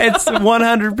 yeah, it's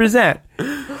 100%.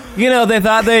 They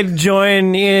thought they'd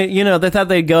join. They thought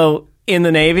they'd go in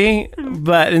the Navy,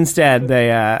 but instead they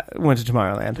went to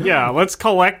Tomorrowland. Yeah, let's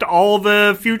collect all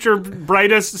the future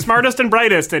smartest and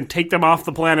brightest and take them off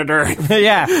the planet Earth.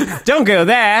 Yeah, don't go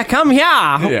there. Come here.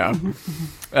 Yeah.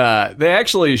 They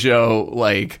actually show,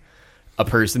 like, a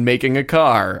person making a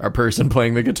car, a person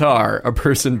playing the guitar, a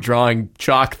person drawing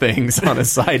chalk things on a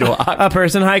sidewalk. A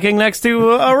person hiking next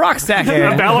to a rock stacker.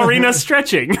 A ballerina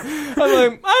stretching. I'm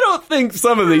like, I don't think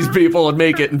some of these people would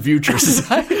make it in future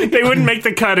society. They wouldn't make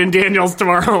the cut in Daniel's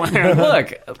Tomorrowland.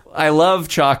 Look, I love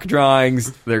chalk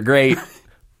drawings. They're great.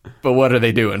 But what are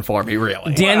they doing for me,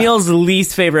 really? Daniel's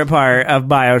least favorite part of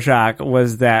BioShock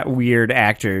was that weird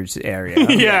actors area.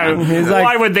 Yeah, like,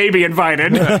 why would they be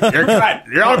invited? You're cut.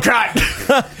 You're all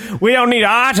cut. We don't need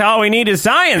art. All we need is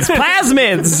science.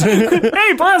 Plasmids.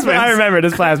 Hey, plasmids. I remember it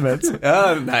as plasmids.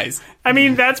 Oh, nice. I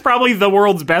mean, that's probably the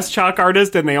world's best chalk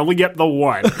artist, and they only get the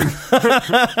one.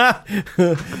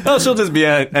 Oh, she'll just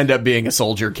end up being a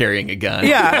soldier carrying a gun.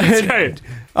 Yeah. That's right.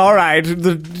 All right,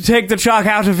 take the chalk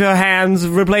out of your hands,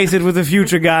 replace it with a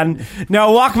future gun.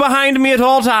 Now walk behind me at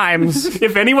all times.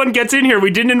 If anyone gets in here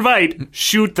we didn't invite,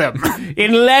 shoot them.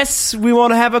 Unless we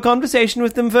want to have a conversation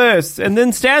with them first, and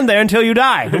then stand there until you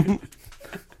die.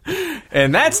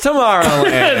 And that's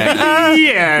Tomorrowland.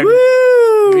 Yeah.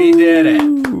 Woo! We did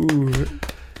it.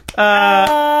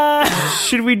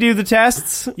 Should we do the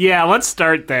tests? Yeah, let's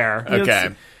start there. Okay.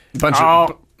 Bunch Oh.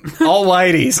 of all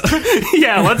whiteys.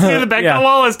 Yeah, let's do the Bechdel Yeah.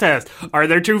 Wallace test. Are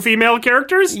there two female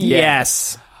characters?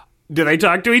 Yes. Do they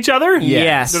talk to each other?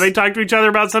 Yes. Do they talk to each other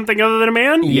about something other than a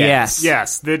man? Yes.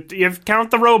 Yes. If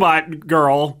count the robot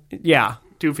girl, Yeah.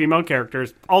 two female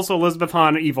characters. Also Elizabeth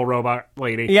Hahn, evil robot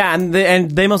lady. Yeah, and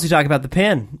they mostly talk about the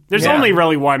pin. There's Yeah. only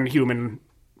really one human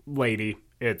lady.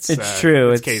 It's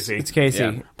true. It's Casey. It's Casey.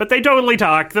 Yeah. But they totally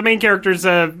talk. The main character's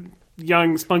a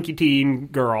young, spunky teen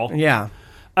girl. Yeah.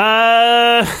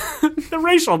 The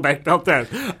racial Bechdel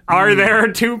test. Are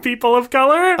there two people of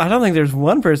color? I don't think there's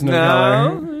one person of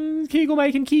color. Keegan,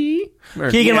 Mike, and Key.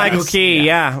 Keegan Michael Key.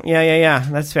 Yeah.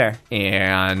 That's fair.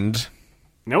 And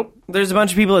Nope. There's a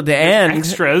bunch of people at the end.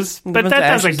 Extras. A But bunch that of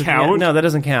doesn't extras at the end. count. No, that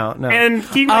doesn't count. No. And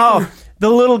he the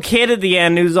little kid at the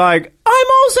end who's like, I'm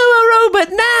also a robot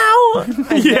now.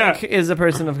 I Yeah. think is a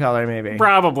person of color, maybe.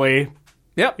 probably.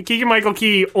 yep. Keegan Michael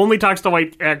Key only talks to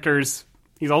white actors.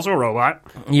 He's also a robot.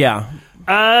 Yeah.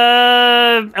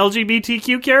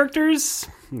 LGBTQ characters?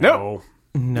 No.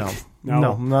 No. No.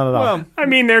 No, not at all. Well, I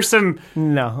mean, there's some...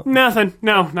 No. Nothing.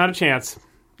 No, not a chance.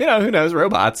 who knows?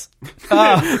 Robots.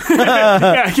 Yeah,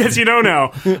 I guess you don't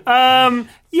know.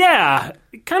 Yeah,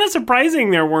 kind of surprising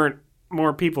there weren't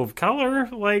more people of color.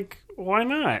 Like, why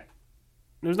not?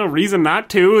 There's no reason not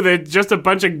to. They're just a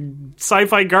bunch of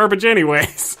sci-fi garbage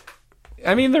anyways.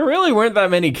 I mean, there really weren't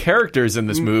that many characters in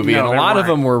this movie, No, and a there lot of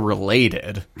weren't. them were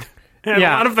related. And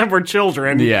Yeah. a lot of them were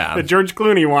children Yeah. that George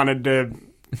Clooney wanted to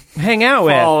Hang out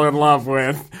with. fall in love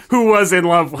with. Who was in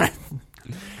love with.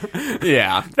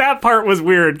 Yeah. That part was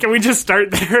weird. Can we just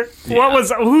start there?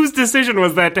 Whose decision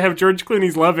was that to have George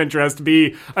Clooney's love interest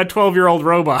be a 12-year-old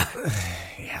robot?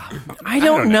 I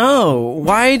don't know.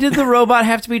 Why did the robot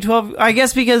have to be 12? I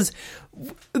guess because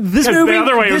this 'Cause movie, the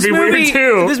other way would this be weird, movie-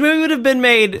 too. This movie would have been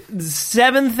made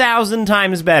 7,000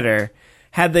 times better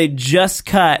had they just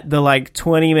cut the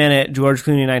 20-minute George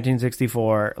Clooney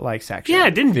 1964 section. Yeah,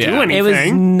 it didn't do Yeah. anything. It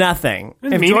was nothing.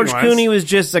 was If George meaningless. Clooney was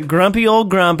just a grumpy old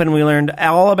grump and we learned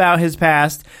all about his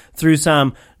past through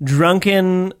some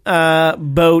drunken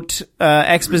boat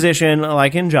exposition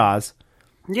like in Jaws,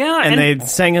 yeah, and they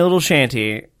sang a little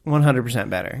shanty, 100%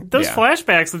 better. those Yeah.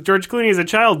 flashbacks with George Clooney as a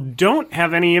child don't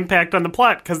have any impact on the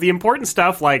plot because the important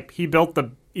stuff, like he built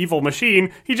the evil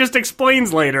machine, he just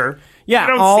explains later. I Yeah,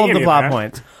 don't all see of any the plot that.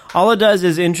 points. All it does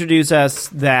is introduce us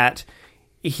that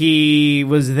he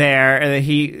was there,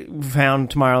 he found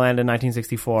Tomorrowland in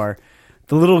 1964.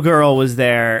 The little girl was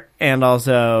there, and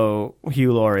also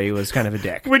Hugh Laurie was kind of a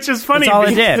dick. Which is funny That's all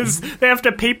it did. because they have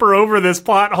to paper over this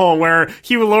plot hole where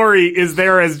Hugh Laurie is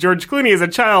there as George Clooney as a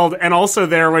child and also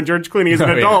there when George Clooney is an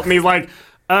Oh, yeah. adult. And he's like,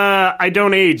 I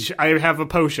don't age. I have a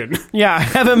potion. Yeah, I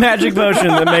have a magic potion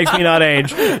that makes me not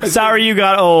age. Sorry you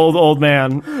got old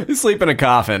man. You sleep in a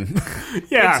coffin.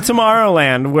 Yeah.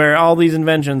 Tomorrowland, where all these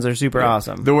inventions are super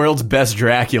awesome. The world's best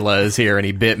Dracula is here, and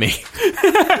he bit me.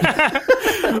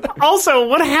 Also,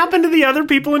 what happened to the other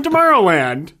people in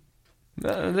Tomorrowland?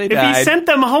 They If died. he sent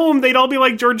them home, they'd all be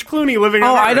like George Clooney living on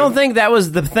Oh, I Earth. don't think that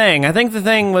was the thing. I think the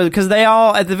thing was because they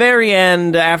all, at the very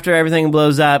end, after everything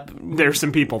blows up, There's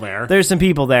some people there. there's some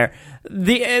people there.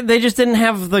 They just didn't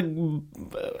have the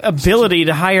ability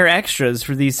to hire extras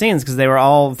for these scenes because they were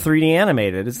all 3D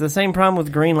animated. It's the same problem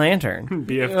with Green Lantern.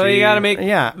 BFG. Well, you gotta make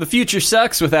Yeah. the future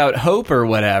sucks without hope or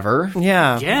whatever.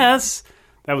 Yeah. Yes.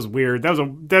 That was weird. That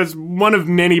was one of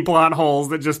many plot holes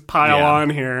that just pile Yeah. on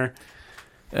here.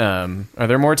 Are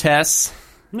there more tests?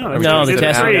 No, No, the it's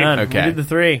tests are three. done. Okay. We did the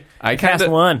 3. I Cast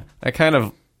kinda- 1. I kind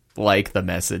of like the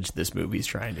message this movie's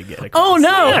trying to get across. Oh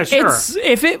no! Yeah, sure. It's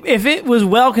if it was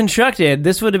well constructed,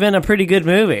 this would have been a pretty good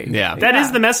movie. Yeah. That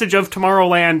is the message of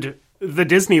Tomorrowland, the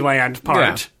Disneyland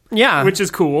part. Yeah. Which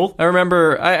is cool. I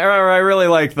remember, I really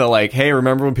like the, hey,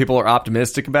 remember when people are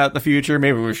optimistic about the future?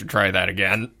 Maybe we should try that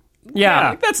again.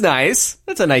 Yeah. That's nice.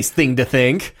 That's a nice thing to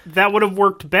think. That would have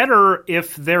worked better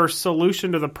if their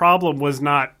solution to the problem was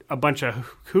not a bunch of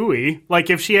hooey. Like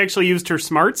if she actually used her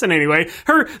smarts in any way.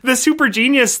 The super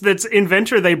genius that's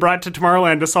inventor they brought to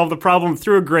Tomorrowland to solve the problem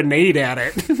threw a grenade at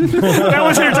it. That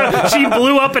was her. She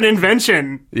blew up an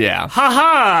invention. Yeah. Ha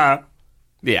ha!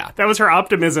 Yeah. That was her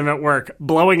optimism at work,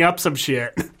 blowing up some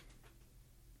shit.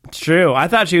 It's true. I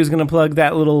thought she was going to plug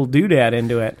that little doodad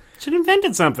into it. She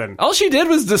invented something. All she did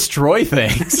was destroy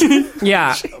things.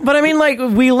 Yeah. But I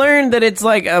mean, we learned that it's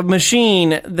like a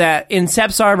machine that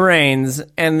incepts our brains,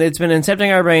 and it's been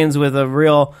incepting our brains with a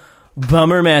real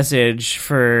bummer message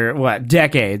for,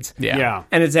 decades? Yeah.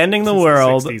 And it's ending the Since the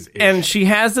world. 60s-ish. And she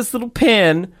has this little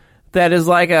pin that is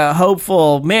like a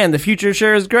hopeful, man, the future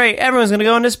sure is great. Everyone's going to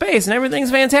go into space and everything's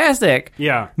fantastic.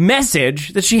 Yeah.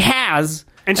 Message that she has.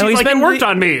 And she's we like, spend it worked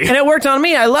on me. And it worked on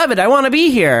me. I love it. I want to be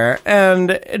here.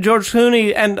 And George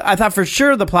Clooney, and I thought for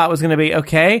sure the plot was going to be,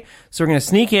 okay, so we're going to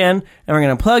sneak in and we're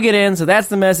going to plug it in. So that's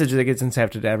the message that gets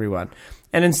incepted to everyone.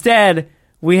 And instead,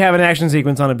 we have an action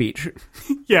sequence on a beach.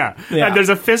 Yeah. Yeah. And there's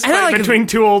a fist And I fight like between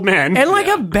two old men. And like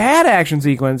a bad action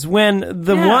sequence when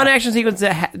the Yeah. one action sequence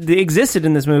that existed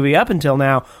in this movie up until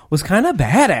now was kind of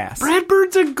badass. Brad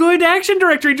Bird's a good action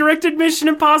director. He directed Mission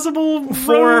Impossible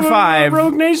 4 or 5.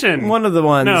 Rogue Nation. One of the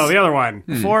ones. No, the other one.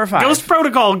 4 or 5. Ghost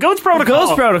Protocol. Ghost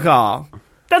Protocol.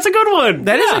 That's a good one.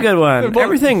 That is a good one. Well-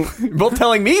 Everything. You're both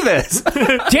telling me this.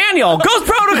 Daniel, Ghost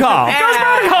Protocol.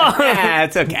 Yeah,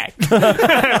 it's okay.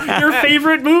 Your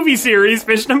favorite movie series,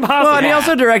 Mission Impossible. Well, and he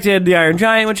also directed The Iron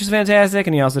Giant, which is fantastic,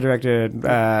 and he also directed The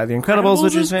Incredibles,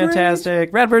 which is is great.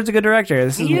 fantastic. Brad Bird's a good director.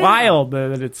 This is Yeah. wild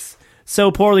that it's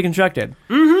so poorly constructed.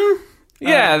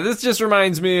 Yeah, this just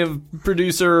reminds me of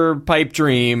producer Pipe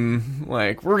Dream.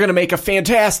 Like, we're gonna make a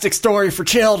fantastic story for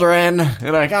children,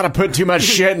 and I gotta put too much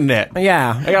shit in it.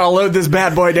 Yeah. I gotta load this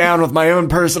bad boy down with my own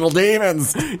personal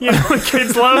demons. You know,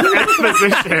 kids love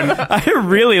exposition. I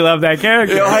really love that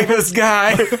character. You like this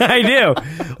guy? I do.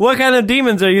 What kind of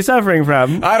demons are you suffering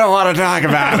from? I don't want to talk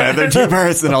about it. They're too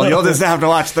personal. You'll just have to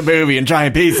watch the movie and try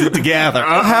and piece it together.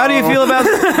 How do you feel about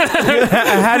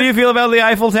How do you feel about the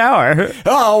Eiffel Tower?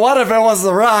 Oh, what if it was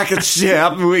the rocket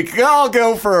ship? We could all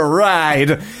go for a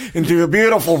ride into a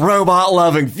beautiful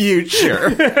robot-loving future.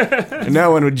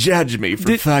 No one would judge me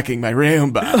for fucking my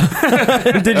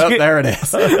Roomba. Did Oh, you there it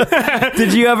is.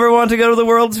 Did you ever want to go to the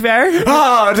World's Fair?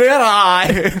 Oh, did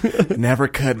I? Never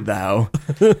could, though.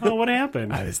 Oh, what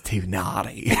happened? I was too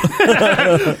naughty.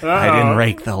 I didn't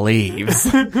rake the leaves.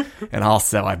 And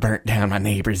also, I burnt down my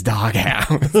neighbor's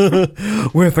doghouse.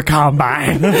 With a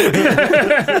combine.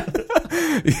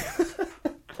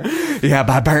 Yeah,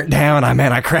 by burnt down, I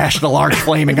meant I crashed a large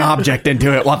flaming object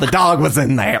into it while the dog was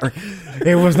in there.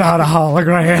 It was not a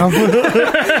hologram.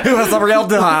 It was a real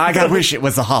dog. I wish it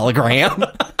was a hologram.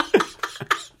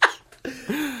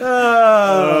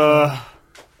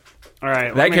 All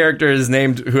right. That character is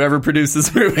named whoever produced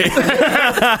this movie. To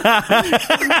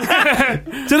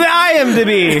the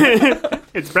IMDb.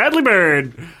 It's Bradley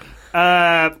Bird.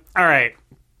 All right.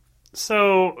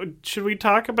 So, should we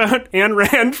talk about Ayn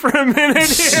Rand for a minute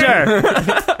here? Sure.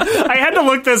 I had to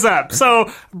look this up.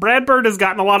 So, Brad Bird has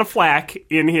gotten a lot of flack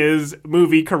in his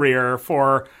movie career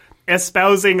for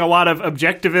espousing a lot of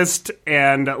objectivist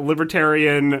and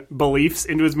libertarian beliefs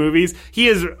into his movies. He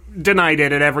has denied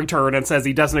it at every turn and says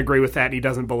he doesn't agree with that and he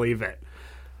doesn't believe it.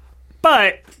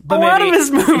 But a lot of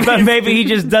his movies... But maybe he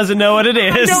just doesn't know what it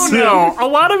is. I don't know. A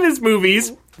lot of his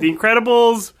movies, The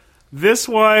Incredibles, this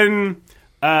one...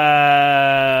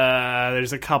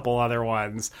 there's a couple other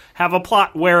ones, have a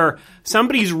plot where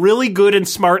somebody's really good and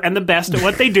smart and the best at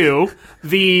what they do.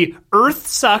 The Earth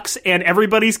sucks and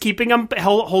everybody's keeping them,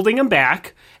 holding them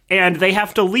back, and they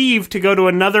have to leave to go to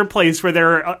another place where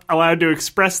they're allowed to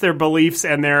express their beliefs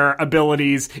and their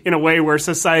abilities in a way where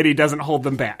society doesn't hold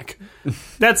them back.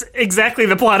 That's exactly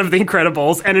the plot of The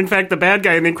Incredibles, and in fact, the bad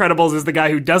guy in The Incredibles is the guy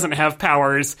who doesn't have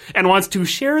powers and wants to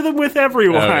share them with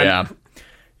everyone. Oh, yeah.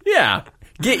 Yeah.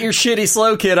 Get your shitty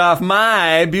slow kid off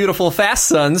my beautiful fast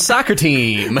son's soccer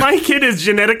team. My kid is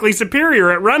genetically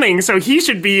superior at running, so he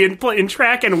should be in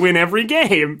track and win every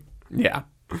game. Yeah.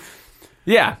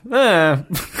 Yeah.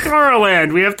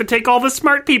 Tomorrowland, we have to take all the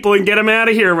smart people and get them out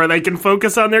of here where they can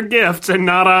focus on their gifts and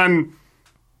not on...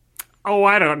 Oh,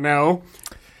 I don't know.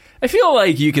 I feel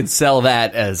like you could sell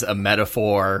that as a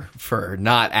metaphor for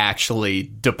not actually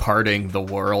departing the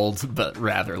world, but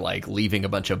rather like leaving a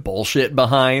bunch of bullshit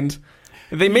behind.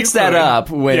 They mix that up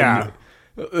when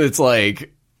it's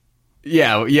like,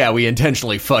 yeah, we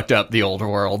intentionally fucked up the old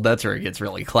world. That's where it gets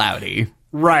really cloudy.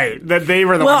 Right, that they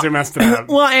were the ones who messed it up.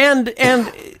 Well, and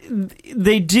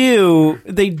they do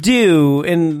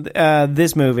in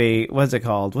this movie. What's it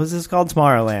called? What's this called?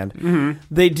 Tomorrowland. Mm-hmm.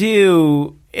 They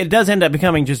do. It does end up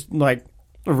becoming just like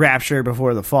Rapture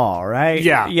before the fall, right?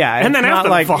 Yeah, and then after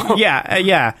the fall.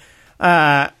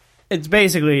 Yeah. It's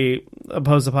basically a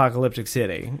post-apocalyptic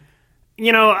city.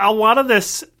 You know, a lot of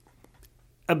this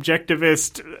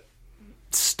objectivist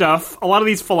stuff, a lot of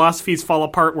these philosophies fall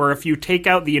apart where if you take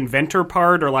out the inventor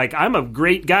part, or like, I'm a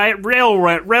great guy at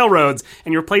railroads,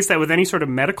 and you replace that with any sort of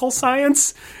medical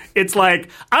science, it's like,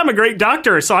 I'm a great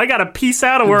doctor, so I gotta piece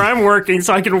out of where I'm working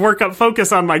so I can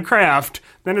focus on my craft.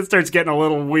 Then it starts getting a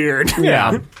little weird.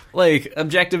 Yeah. Like,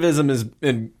 objectivism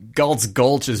in Galt's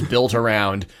Gulch is built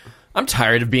around, I'm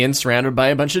tired of being surrounded by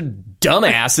a bunch of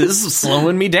dumbasses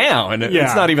slowing me down. Yeah.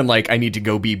 It's not even like I need to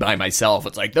go be by myself.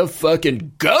 It's like the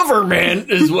fucking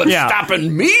government is what's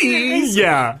stopping me.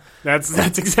 Yeah,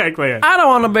 that's exactly it. I don't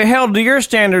want to be held to your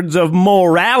standards of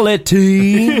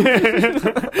morality.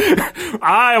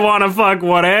 I want to fuck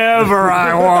whatever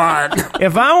I want.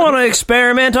 If I want to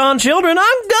experiment on children,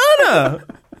 I'm gonna.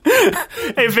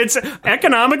 If it's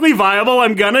economically viable,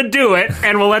 I'm gonna do it,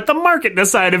 and we'll let the market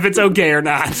decide if it's okay or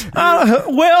not.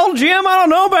 Well, Jim, I don't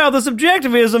know about the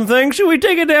subjectivism thing. Should we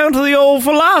take it down to the old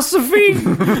philosophy?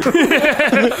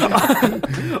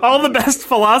 All the best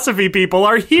philosophy people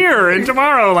are here in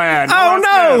Tomorrowland. Oh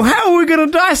no! How are we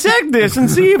gonna dissect this and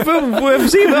see if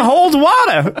it holds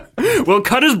water? We'll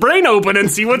cut his brain open and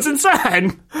see what's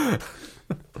inside.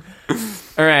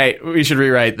 All right, we should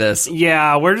rewrite this.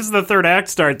 Yeah, where does the third act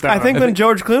start, though? I think when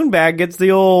George Clooney gets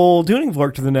the old tuning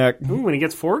fork to the neck. Ooh, when he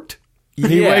gets forked?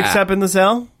 He wakes up in the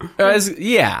cell? I was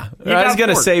going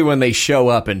to say when they show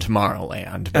up in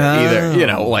Tomorrowland, but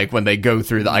either, like when they go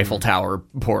through the Eiffel Tower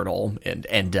portal and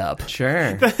end up.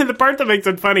 Sure. The part that makes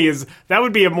it funny is that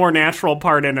would be a more natural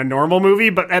part in a normal movie,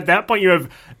 but at that point you have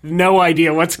no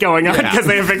idea what's going on because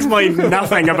they have explained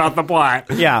nothing about the plot.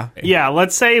 Yeah. Yeah,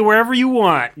 let's say wherever you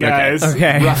want, guys.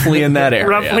 Okay. Roughly in that area.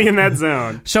 Roughly in that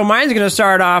zone. So mine's going to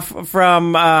start off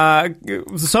from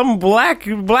some black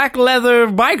leather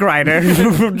bike rider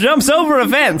jumps over a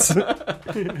fence.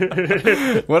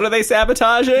 What are they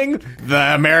sabotaging?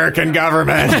 The American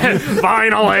government.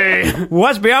 Finally.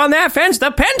 What's beyond that fence?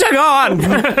 The Pentagon.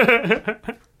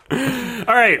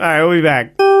 All right, we'll be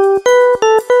back.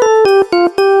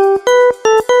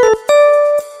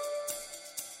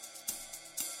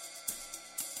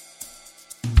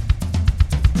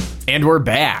 And we're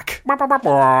back.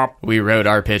 We wrote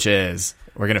our pitches.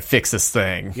 We're going to fix this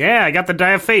thing. Yeah, I got the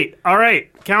die of fate. All right,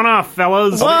 count off,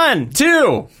 fellas. 1,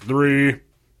 2, 3.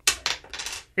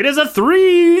 It is a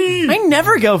 3. I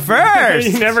never go first.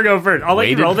 You never go first. I'll let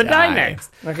you roll the die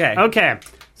next. Okay. Okay.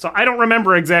 So I don't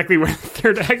remember exactly where the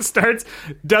third act starts.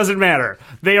 Doesn't matter.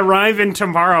 They arrive in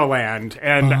Tomorrowland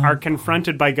and are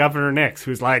confronted by Governor Nix,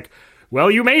 who's like,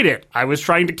 well, you made it. I was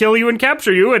trying to kill you and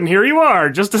capture you, and here you are,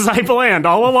 just as I planned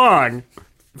all along.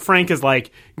 Frank is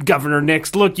like, Governor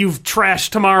Nix, look, you've trashed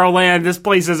Tomorrowland. This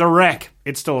place is a wreck.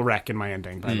 It's still a wreck in my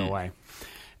ending, by the way.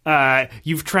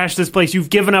 You've trashed this place. You've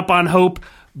given up on hope,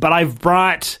 but I've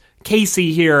brought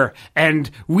Casey here,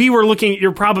 and we were looking at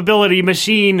your probability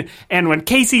machine, and when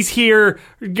Casey's here,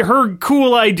 her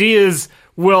cool ideas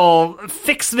will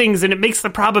fix things, and it makes the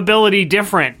probability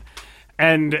different.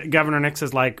 And Governor Nix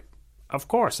is like, of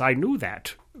course, I knew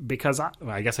that. Because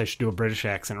I guess I should do a British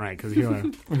accent, right? Because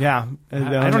yeah,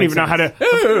 I don't even know how to.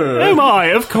 Am I?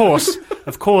 Of course,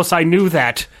 I knew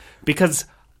that because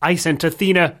I sent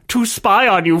Athena to spy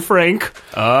on you, Frank.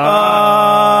 I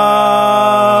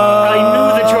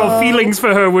knew that your feelings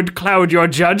for her would cloud your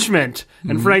judgment.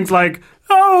 And Frank's like,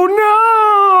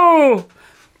 oh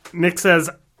no! Nick says,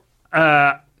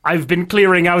 I've been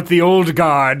clearing out the old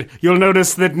guard. You'll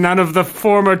notice that none of the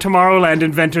former Tomorrowland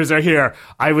inventors are here.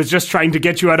 I was just trying to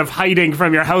get you out of hiding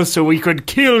from your house so we could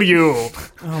kill you.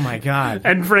 Oh my god.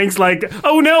 And Frank's like,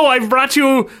 oh no, I've brought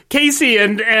you Casey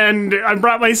and I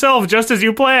brought myself just as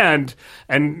you planned.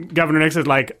 And Governor Nix is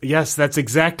like, yes, that's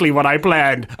exactly what I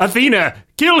planned. Athena,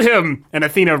 kill him! And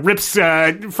Athena rips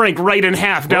Frank right in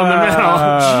half down the middle.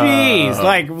 Jeez.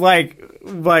 Like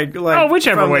Oh,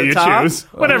 whichever from way the you top? choose.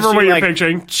 Whatever She, way you're like,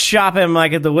 picturing. Chop him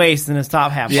like at the waist and his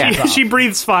top half falls off. She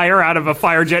breathes fire out of a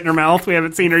fire jet in her mouth. We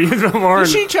haven't seen her use before. Did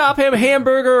she chop him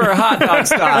hamburger or hot dog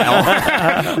style?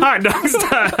 Hot dog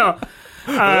style.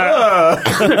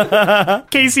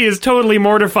 Casey is totally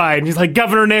mortified. He's like,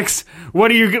 Governor Nix, why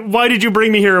did you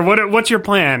bring me here? What's your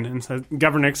plan? And so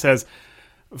Governor Nix says,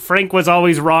 Frank was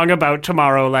always wrong about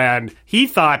Tomorrowland. He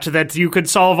thought that you could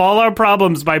solve all our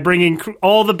problems by bringing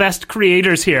all the best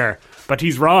creators here. But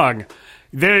he's wrong.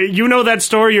 You know that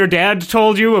story your dad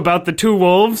told you about the two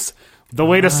wolves? The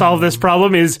way to solve this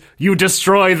problem is you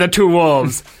destroy the two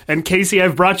wolves. And Casey,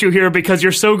 I've brought you here because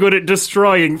you're so good at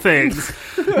destroying things.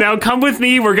 Now come with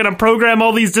me. We're going to program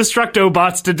all these Destructo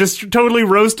bots to totally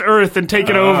roast Earth and take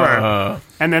it over.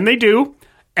 And then they do.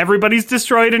 Everybody's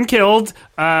destroyed and killed.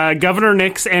 Governor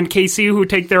Nix and Casey, who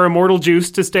take their immortal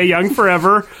juice to stay young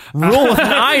forever. Rule with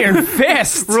an iron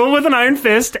fist. Rule with an iron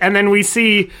fist. And then we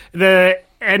see the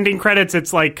ending credits.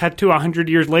 It's like cut to 100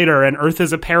 years later and Earth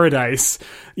is a paradise.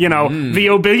 You know, the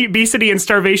obesity and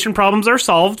starvation problems are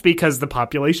solved because the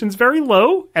population's very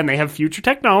low and they have future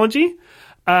technology.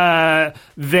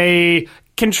 They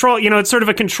control, it's sort of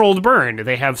a controlled burn.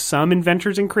 They have some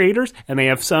inventors and creators, and they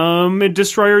have some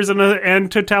destroyers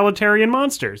and totalitarian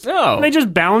monsters. Oh. And they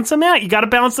just balance them out. You got to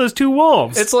balance those two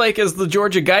wolves. It's like as the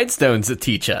Georgia Guidestones that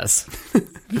teach us.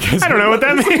 I don't know what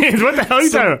that means. What the hell are you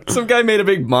talking about? Some guy made a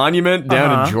big monument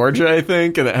down in Georgia, I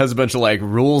think, and it has a bunch of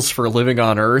rules for living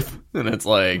on Earth. And it's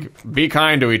like, be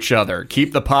kind to each other.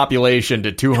 Keep the population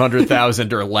to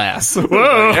 200,000 or less.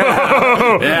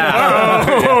 Whoa!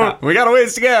 Yeah. We got a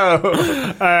ways to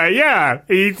go. Yeah.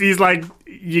 He's like,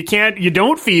 you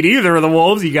don't feed either of the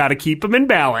wolves. You got to keep them in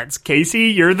balance.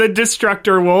 Casey, you're the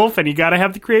destructor wolf, and you got to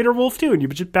have the creator wolf too, and you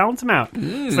just balance them out. So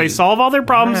they solve all their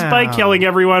problems by killing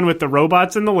everyone with the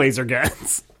robots and the laser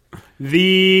guns.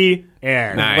 The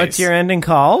end. Nice. What's your ending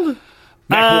called?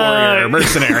 Mech Warrior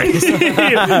Mercenaries.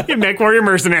 Mech Warrior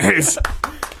Mercenaries.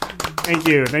 Thank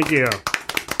you.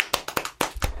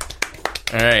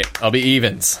 All right, I'll be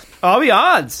evens. I'll be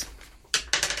odds.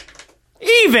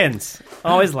 Evens.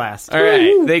 Always last. All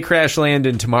right, they crash land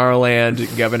in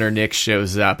Tomorrowland. Governor Nix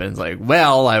shows up and is like,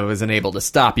 well, I wasn't able to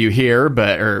stop you here,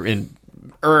 or in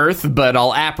Earth, but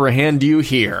I'll apprehend you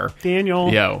here.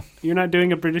 Daniel. Yo. You're not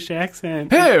doing a British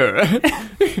accent. Oh,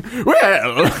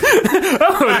 well.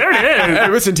 Oh, there it is. I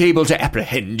wasn't able to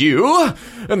apprehend you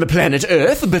on the planet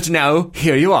Earth, but now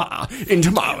here you are in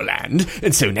Tomorrowland,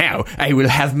 and so now I will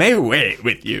have my way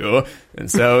with you. And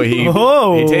so he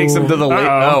takes him to the lake.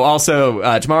 Oh, also,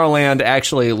 Tomorrowland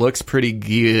actually looks pretty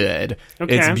good.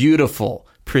 Okay. It's beautiful,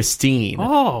 pristine,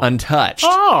 untouched,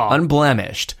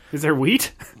 unblemished. Is there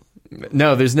wheat?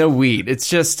 No, there's no weed. It's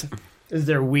just... Is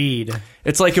there weed?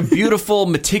 It's like a beautiful,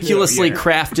 meticulously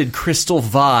crafted crystal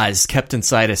vase kept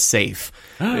inside a safe.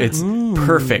 It's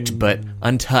perfect, but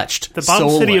untouched. The bomb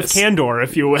city of soulless. Kandor,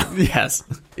 if you will. Yes.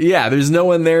 Yeah, there's no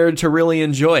one there to really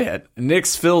enjoy it.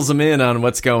 Nix fills him in on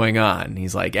what's going on.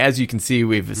 He's like, as you can see,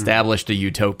 we've established a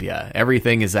utopia.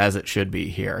 Everything is as it should be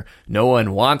here. No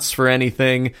one wants for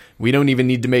anything. We don't even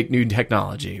need to make new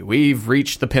technology. We've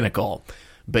reached the pinnacle.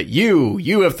 But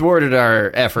you have thwarted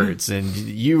our efforts, and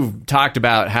you've talked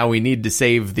about how we need to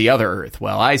save the other Earth.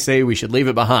 Well, I say we should leave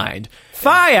it behind.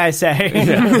 Fie, I say.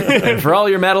 And for all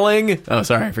your meddling... Oh,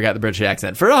 sorry, I forgot the British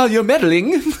accent. For all your meddling,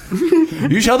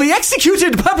 you shall be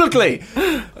executed publicly!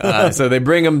 So they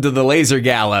bring him to the laser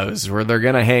gallows, where they're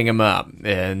going to hang him up.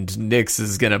 And Nix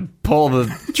is going to pull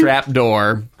the trap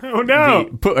door. Oh, no.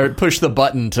 Push the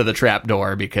button to the trap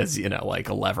door because, like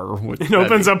a lever. It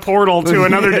opens a portal to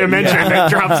another dimension that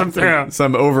drops him through.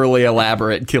 Some overly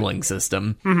elaborate killing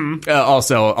system. Mm-hmm.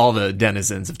 Also, all the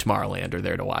denizens of Tomorrowland are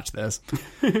there to watch this.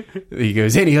 He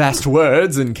goes, any last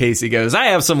words? And Casey goes, I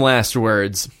have some last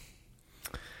words.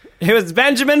 It was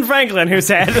Benjamin Franklin who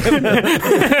said,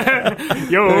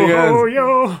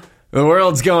 yo. The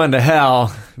world's going to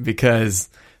hell because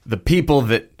the people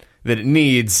that it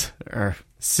needs are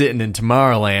sitting in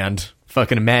Tomorrowland,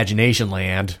 fucking imagination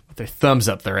land, with their thumbs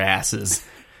up their asses.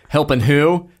 Helping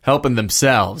who? Helping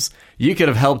themselves. You could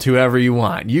have helped whoever you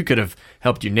want. You could have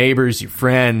helped your neighbors, your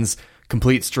friends,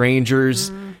 complete strangers.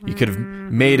 You could have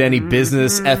made any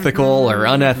business ethical or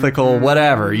unethical,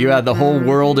 whatever. You had the whole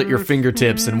world at your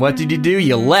fingertips, and what did you do?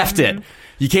 You left it.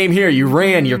 You came here, you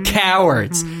ran, you're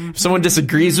cowards. If someone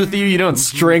disagrees with you, you don't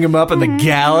string them up on the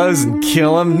gallows and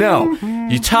kill them. No,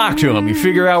 you talk to them, you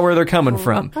figure out where they're coming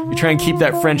from. You try and keep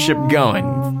that friendship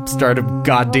going. Start a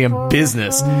goddamn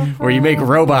business where you make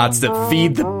robots that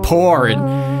feed the poor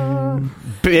and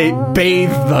bathe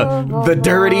the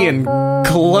dirty and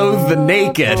clothe the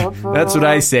naked. That's what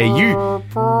I say.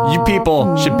 You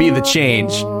people should be the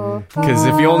change. Because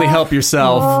if you only help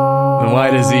yourself, then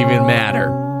why does it even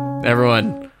matter?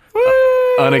 Everyone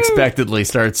unexpectedly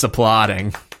starts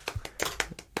applauding.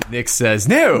 Nick says,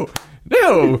 No,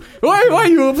 why are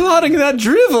you applauding that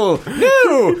drivel?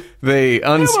 No! They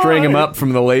unstring him up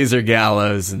from the laser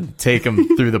gallows and take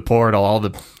him through the portal. All the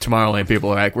Tomorrowland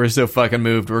people are like, we're so fucking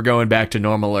moved, we're going back to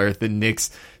normal Earth. And Nick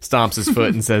stomps his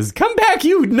foot and says, come back,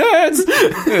 you nerds!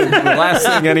 The last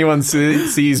thing anyone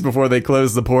sees before they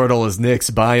close the portal is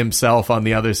Nick's by himself on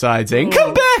the other side saying,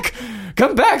 come back!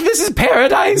 Come back, this is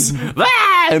paradise!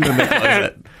 Ah! And then they close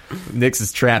it. Nix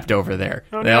is trapped over there.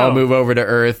 They all move over to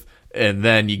Earth, and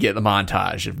then you get the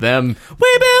montage of them.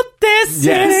 We built this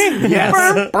city. Yes.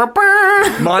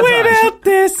 Montage. We built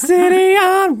this city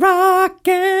on rock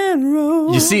and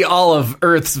roll. You see all of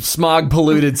Earth's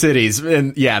smog-polluted cities,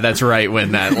 and yeah, that's right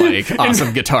when that like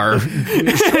awesome guitar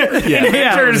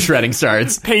shredding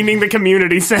starts. Painting the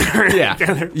community center.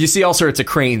 Yeah. You see all sorts of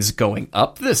cranes going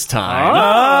up this time. Oh.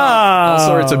 All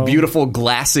sorts of beautiful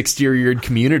glass exteriored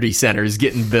community centers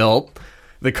getting built.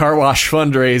 The car wash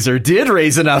fundraiser did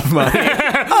raise enough money.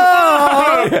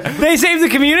 They saved the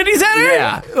community center?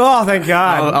 Yeah. Oh, thank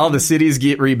God. All the cities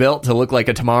get rebuilt to look like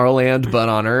a Tomorrowland, but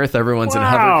on Earth, everyone's in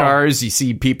hover cars. You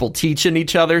see people teaching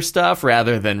each other stuff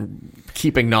rather than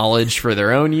keeping knowledge for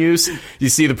their own use. You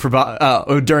see during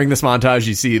this montage,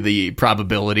 you see the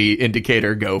probability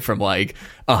indicator go from like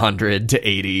 100 to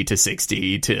 80 to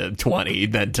 60 to 20,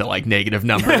 then to like negative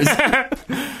numbers.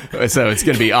 So it's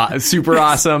going to be super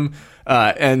awesome.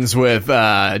 Ends with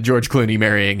George Clooney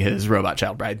marrying his robot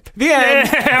child bride. The end.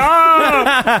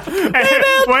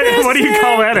 What do you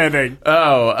call that ending?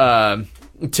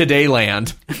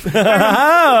 Todayland.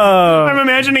 I'm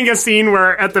imagining a scene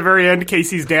where at the very end,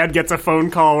 Casey's dad gets a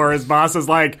phone call where his boss is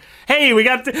like, "Hey, we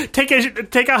got to take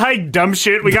a hike, dumb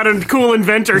shit. We got a cool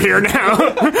inventor here now.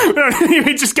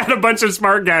 We just got a bunch of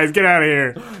smart guys. Get out of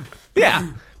here."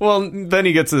 Yeah. Well, then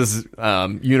he gets his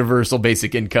universal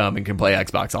basic income and can play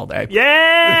Xbox all day.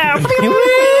 Yeah!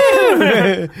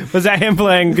 Was that him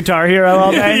playing Guitar Hero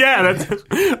all day? Yeah, that's...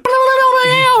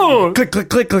 Click, click,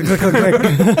 click, click, click, click, click.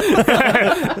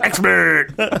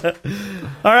 Expert!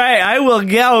 All right, I will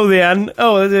go then.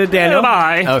 Oh, Daniel.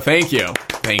 Bye. Oh, thank you.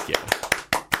 Thank you.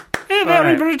 A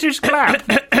very British clap.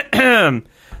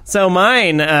 So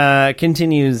mine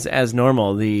continues as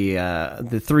normal.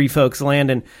 The three folks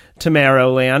land in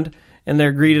Tomorrowland, and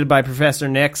they're greeted by Professor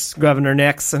Nix, Governor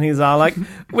Nix, and he's all like,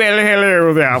 well,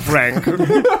 hello there, Frank.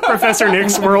 Professor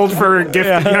Nix, world for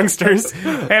gifted youngsters.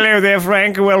 Hello there,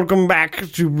 Frank. Welcome back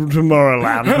to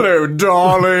Tomorrowland. Hello,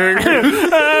 darling.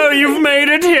 Oh, you've made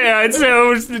it here. It's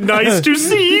so nice to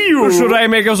see you. Should I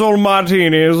make us all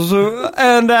martinis?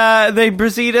 And they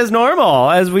proceed as normal,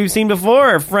 as we've seen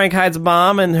before. Frank hides a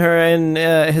bomb in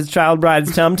his child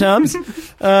bride's tum-tums,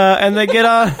 and they get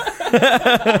on...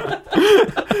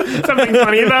 Something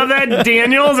funny about that,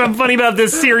 Daniel? Something funny about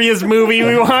this serious movie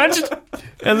we watched?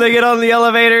 And they get on the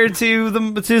elevator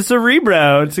to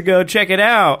Cerebro to go check it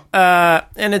out.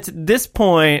 And it's at this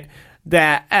point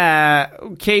that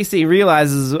Casey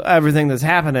realizes everything that's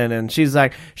happening, and she's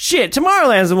like, shit,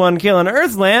 Tomorrowland's the one killing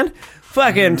Earthland.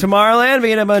 Fucking Tomorrowland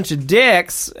being a bunch of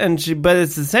dicks. But at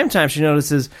the same time, she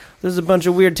notices there's a bunch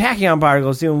of weird tachyon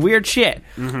particles doing weird shit.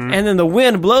 Mm-hmm. And then the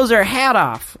wind blows her hat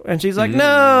off. And she's like,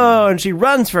 no. And she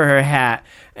runs for her hat.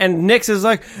 And Nix is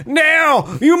like,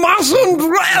 no, you mustn't.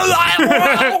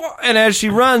 And as she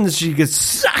runs, she gets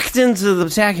sucked into the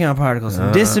tachyon particles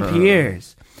and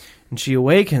disappears. And she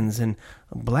awakens in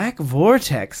a black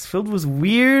vortex filled with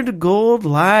weird gold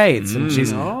lights. And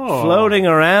she's floating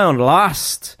around,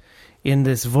 lost in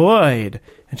this void,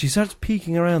 and she starts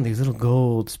peeking around these little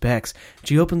gold specks.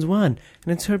 She opens one,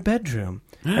 and it's her bedroom.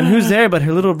 And who's there but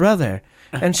her little brother?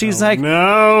 And she's like,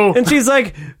 no. And she's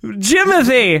like,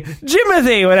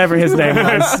 Jimothy, whatever his name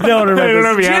was. No one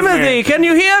remembers. Jimothy, can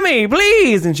you hear me,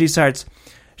 please? And she starts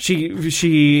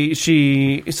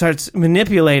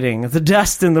manipulating the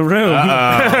dust in the room,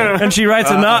 and she writes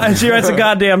a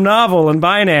goddamn novel in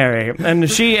binary. And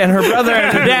she and her brother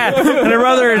and her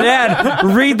dad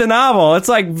read the novel. It's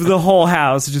like the whole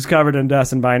house is just covered in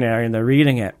dust and binary, and they're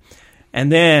reading it.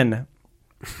 And then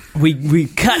we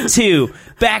cut to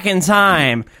back in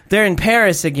time. They're in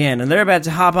Paris again, and they're about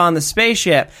to hop on the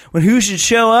spaceship. When who should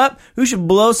show up? Who should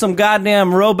blow some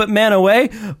goddamn robot men away?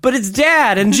 But it's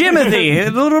Dad and Jimothy,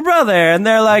 the little brother, and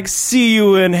they're like, "See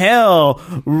you in hell,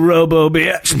 robo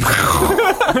bitch."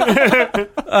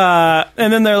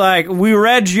 And then they're like, "We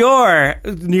read your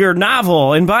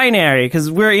novel in binary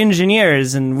because we're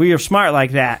engineers and we are smart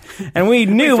like that, and we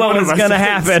knew what was going to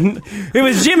happen." It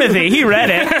was Jimothy; he read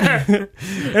it,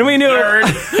 and we knew.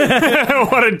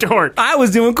 What a dork! I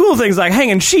was doing cool things like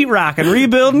hanging sheetrock and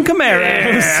rebuilding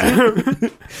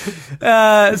Camaros.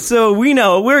 Yeah. So we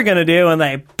know what we're gonna do, and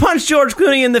they punch George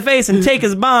Clooney in the face and take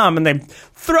his bomb, and they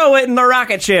throw it in the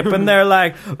rocket ship, and they're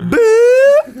like, "Boo!"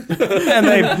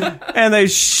 and they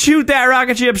shoot that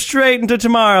rocket ship straight into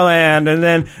Tomorrowland, and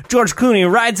then George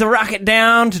Clooney rides the rocket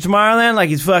down to Tomorrowland like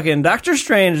he's fucking Doctor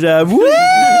Strange. Woo!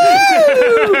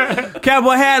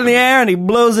 Cowboy hat in the air, and he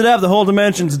blows it up. The whole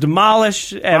dimension's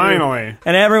demolished. Finally.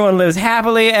 And everyone lives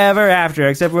happily ever after,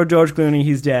 except for George Clooney.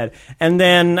 He's dead. And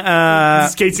then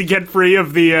Does Casey get free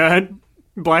of the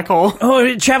black hole? oh,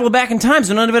 it traveled back in time,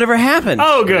 so none of it ever happened.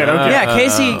 Oh, good. Okay.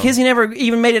 Yeah, Casey never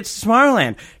even made it to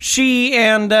Tomorrowland. She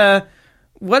and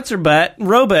what's her butt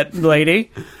robot lady,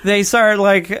 they start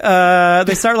like an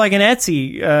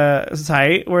Etsy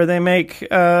site where they make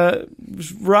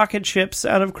rocket ships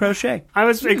out of crochet. I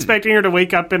was expecting her to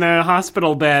wake up in a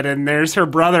hospital bed, and there's her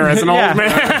brother as an Yeah. old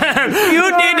man. You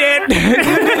did it. You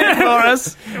did it for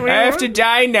us. I have to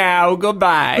die now.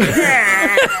 Goodbye.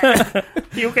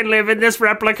 You can live in this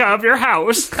replica of your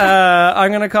house.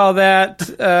 I'm gonna call that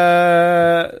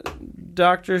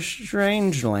Doctor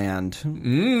Strangeland.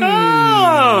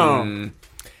 Oh.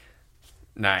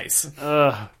 Nice.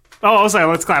 Oh, sorry,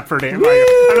 let's clap for Dan. I'm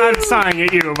not sighing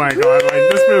at you, Michael.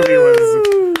 This movie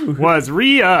was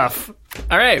rough.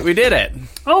 All right, we did it.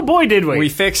 Oh boy, did we! We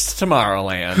fixed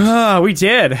Tomorrowland. Oh, we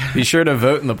did. Be sure to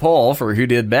vote in the poll for who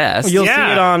did best. You'll Yeah. see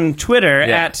it on Twitter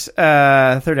Yeah.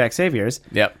 at Third Act Saviors.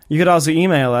 Yep. You could also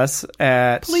email us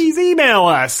at... Please email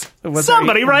us. What's our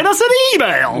Somebody write us an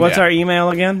email. What's Yeah. our email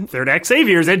again?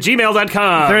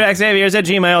 thirdactsaviors@gmail.com.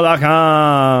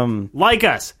 thirdactsaviors@gmail.com. Like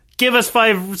us. Give us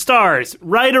 5 stars.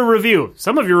 Write a review.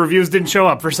 Some of your reviews didn't show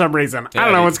up for some reason. I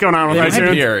don't know what's going on with They iTunes.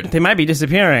 disappeared. They might be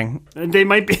disappearing. They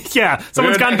might be. Yeah,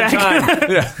 someone's gone back.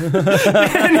 Yeah.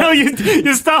 No,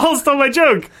 you stole my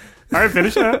joke. All right,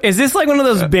 finish that. Is this like one of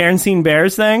those Berenstain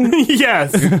Bears thing?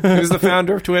 Yes. Who's the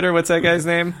founder of Twitter? What's that guy's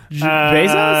name?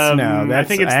 Bezos? No, I that's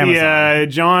think it's Amazon. the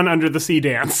John Under the Sea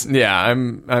dance. Yeah,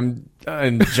 I'm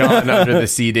John Under the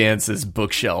Sea Dance's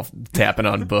bookshelf, tapping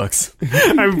on books,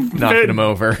 I'm knocking him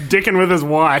over. dicking with his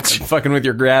watch. Fucking with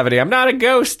your gravity. I'm not a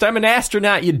ghost. I'm an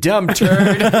astronaut, you dumb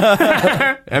turd.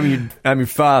 I'm your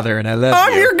father, and I love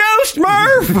I'm you. your ghost,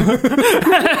 Merv!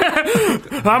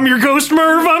 I'm your ghost,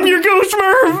 Merv. I'm your ghost,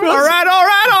 Merv. all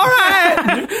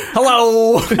right.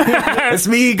 Hello, it's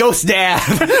me, Ghost Dad.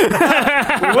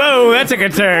 Whoa, that took a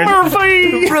turn.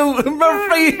 Murphy.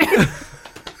 Murphy.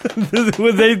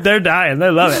 They're dying. They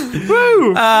love it.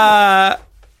 Woo.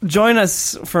 Join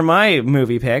us for my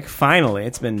movie pick. Finally,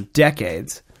 it's been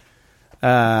decades.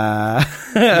 'Cause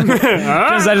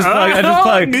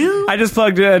I just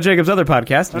plugged Jacob's other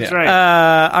podcast. That's right.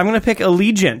 I'm going to pick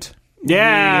Allegiant.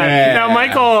 Yeah. Now,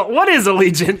 Michael, what is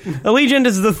Allegiant? Allegiant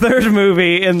is the third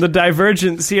movie in the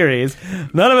Divergent series.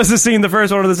 None of us has seen the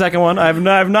first one or the second one. I've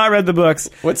not read the books.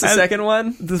 What's the second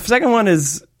one? The second one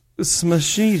is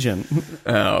Smashijan.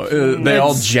 Oh, they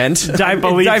all gent.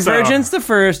 believe so. Divergent's the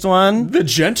first one. The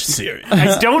gent series.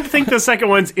 I don't think the second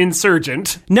one's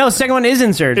Insurgent. No, second one is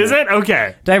Insurgent. Is it?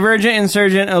 Okay. Divergent,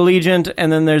 Insurgent, Allegiant,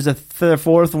 and then there's a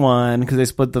fourth one because they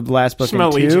split the last book in two.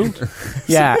 Schmalegiant.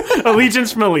 Yeah,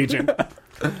 Allegiance from Allegiant.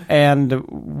 and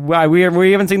we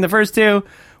haven't seen the first two.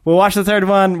 We'll watch the third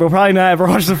one. We'll probably not ever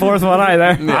watch the fourth one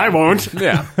either, I won't.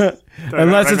 Yeah.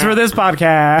 unless it's for this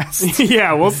podcast.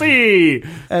 Yeah, we'll see.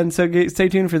 And so stay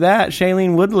tuned for that.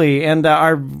 Shailene Woodley and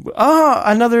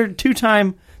another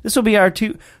 2-time. This will be our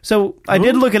 2. So I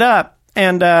did look it up,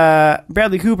 and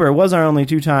Bradley Cooper was our only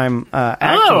 2-time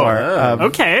actor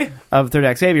Okay. of Third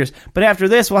Act Saviors. But after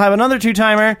this, we'll have another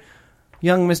 2-timer,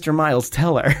 young Mr. Miles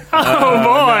Teller. Oh,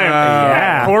 boy.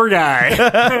 Yeah. Poor guy.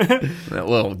 That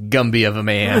little Gumby of a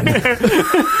man.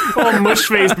 Old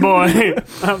mush-faced boy.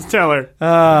 I'll tell her.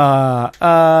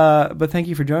 But thank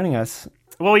you for joining us.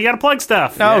 Well, you got to plug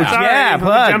stuff. Oh, Sorry, yeah, let me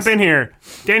plugs. jump in here.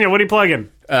 Daniel, what are you plugging?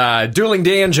 Dueling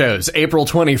Danjos, April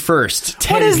 21st,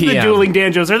 10 What is p.m. the Dueling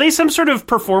Danjos? Are they some sort of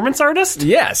performance artist?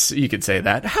 Yes, you could say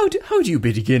that. How do you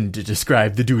begin to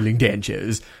describe the Dueling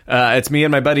Danjos? It's me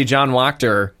and my buddy John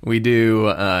Wachter. We do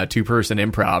 2-person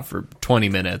improv for 20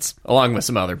 minutes, along with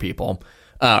some other people.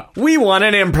 we won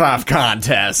an improv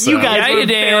contest. So You guys Yeah, were you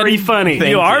did. very funny.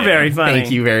 Thank You are you. very funny.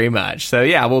 Thank you very much. So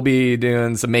yeah, we'll be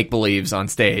doing some make-believes on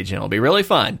stage, and it'll be really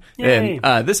fun. Yay.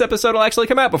 And this episode will actually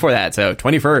come out before that. So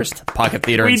 21st, Pocket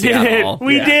Theater We in did Seattle. it.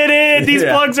 We Yeah. did it. These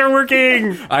Yeah. plugs are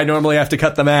working. I normally have to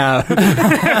cut them out.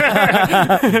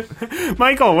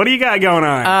 Michael, what do you got going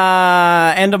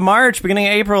on? End of March, beginning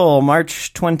of April,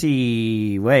 March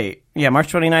 29th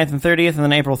and 30th, and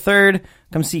then April 3rd.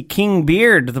 Come see King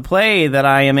Beard, the play that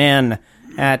I am in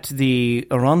at the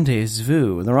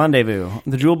Rendezvous,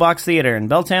 the Jewel Box Theater in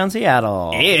Belltown,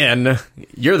 Seattle. And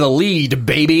you're the lead,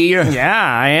 baby. Yeah,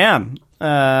 I am.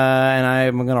 And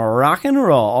I'm going to rock and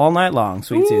roll all night long,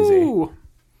 Sweet Susie. Ooh.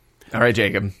 All right,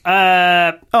 Jacob.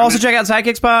 Also, check out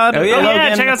Sidekicks Pod. Oh, yeah.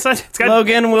 Yeah, check out it's got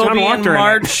Logan will John be in Wachter it.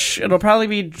 March. It'll probably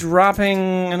be dropping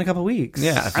in a couple weeks.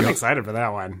 Yeah, if I'm you, excited for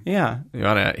that one. Yeah. you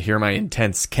want to hear my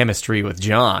intense chemistry with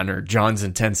John, or John's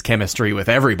intense chemistry with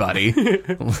everybody,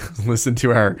 listen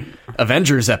to our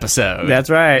Avengers episode. That's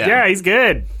right. Yeah, he's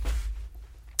good.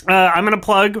 I'm going to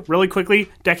plug really quickly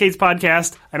Decades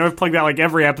Podcast. I know I've plugged that like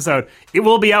every episode. It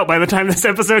will be out by the time this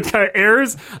episode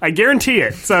airs. I guarantee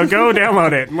it. So go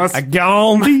download it. Unless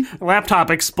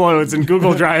laptop explodes and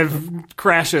Google Drive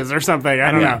crashes or something. I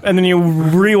don't know. And then you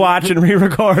rewatch and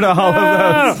re-record all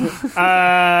of those.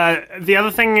 The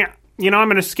other thing, I'm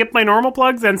going to skip my normal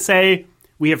plugs and say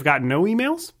we have gotten no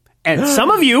emails. And some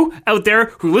of you out there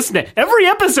who listen to every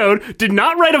episode did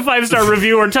not write a 5-star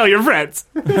review or tell your friends.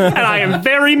 And I am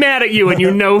very mad at you, and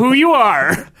you know who you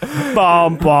are.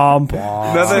 Bom, bom,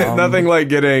 bom. Nothing like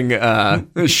getting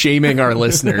shaming our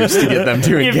listeners to get them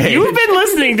to If engage. you've been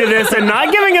listening to this and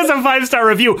not giving us a 5-star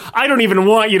review, I don't even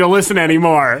want you to listen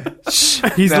anymore.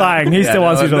 He's lying. He still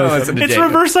wants you to listen. It's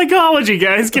reverse psychology,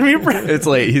 guys. Give me a break. It's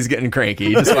late. He's getting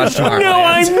cranky. Just watch tomorrow. No,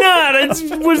 I'm not.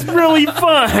 It was really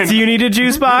fun. Do you need a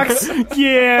juice box?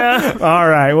 Yeah. All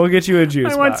right, we'll get you a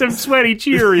juice I want box. some sweaty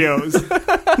Cheerios.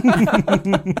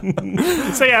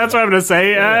 So yeah, that's what I'm going to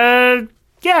say.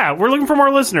 Yeah, we're looking for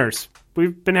more listeners.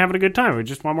 We've been having a good time. We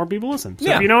just want more people to listen. So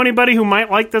Yeah. if you know anybody who might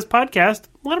like this podcast,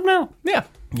 let them know. Yeah.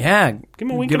 Yeah. Give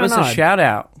him a wink Give and a us a nod. shout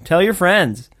out. Tell your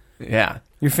friends, Yeah.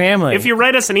 your family. If you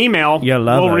write us an email, You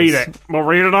love we'll us. read it. We'll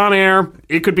read it on air.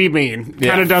 It could be mean.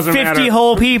 Yeah. Kind of doesn't 50 matter.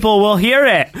 whole people will hear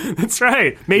it. That's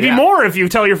right. Maybe Yeah. more if you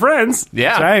tell your friends. Yeah.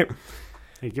 That's right.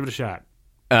 Hey, give it a shot.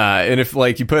 And if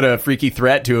you put a freaky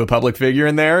threat to a public figure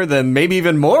in there, then maybe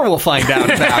even more will find out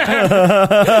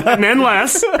about. And then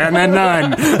less. And then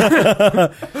none.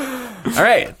 All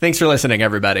right. Thanks for listening,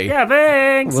 everybody. Yeah,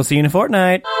 thanks. We'll see you in a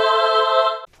fortnight.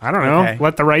 I don't know. Okay.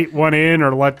 Let the right one in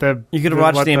or let the... You could have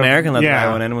watched let the American Let the yeah.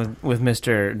 Right One In with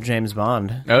Mr. James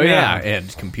Bond. Oh yeah.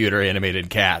 And computer animated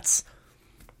cats.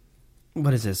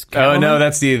 What is this? Oh Catwoman? no,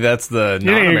 that's the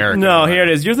non-American. No, one. here it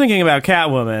is. You're thinking about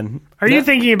Catwoman. Are you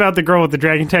thinking about the girl with the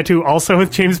dragon tattoo also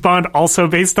with James Bond, also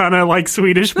based on a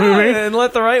Swedish movie? And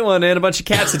let the right one in. A bunch of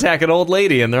cats attack an old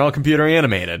lady, and they're all computer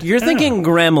animated. You're thinking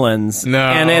Gremlins. No.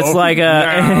 And it's like a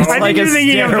I think like a you're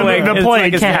thinking of stairway. the it's play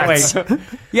like a Cats. stairway.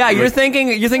 Yeah, you're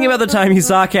thinking about the time you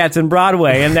saw Cats in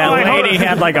Broadway and that Oh, I hope- lady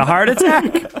had like a heart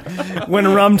attack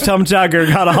when Rum Tum Tugger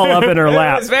got all up in her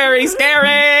lap. It's very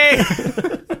scary.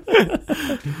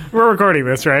 We're recording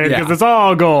this, right? Yeah. Because it's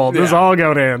all gold. This is Yeah. all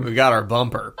going in. We got our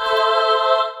bumper.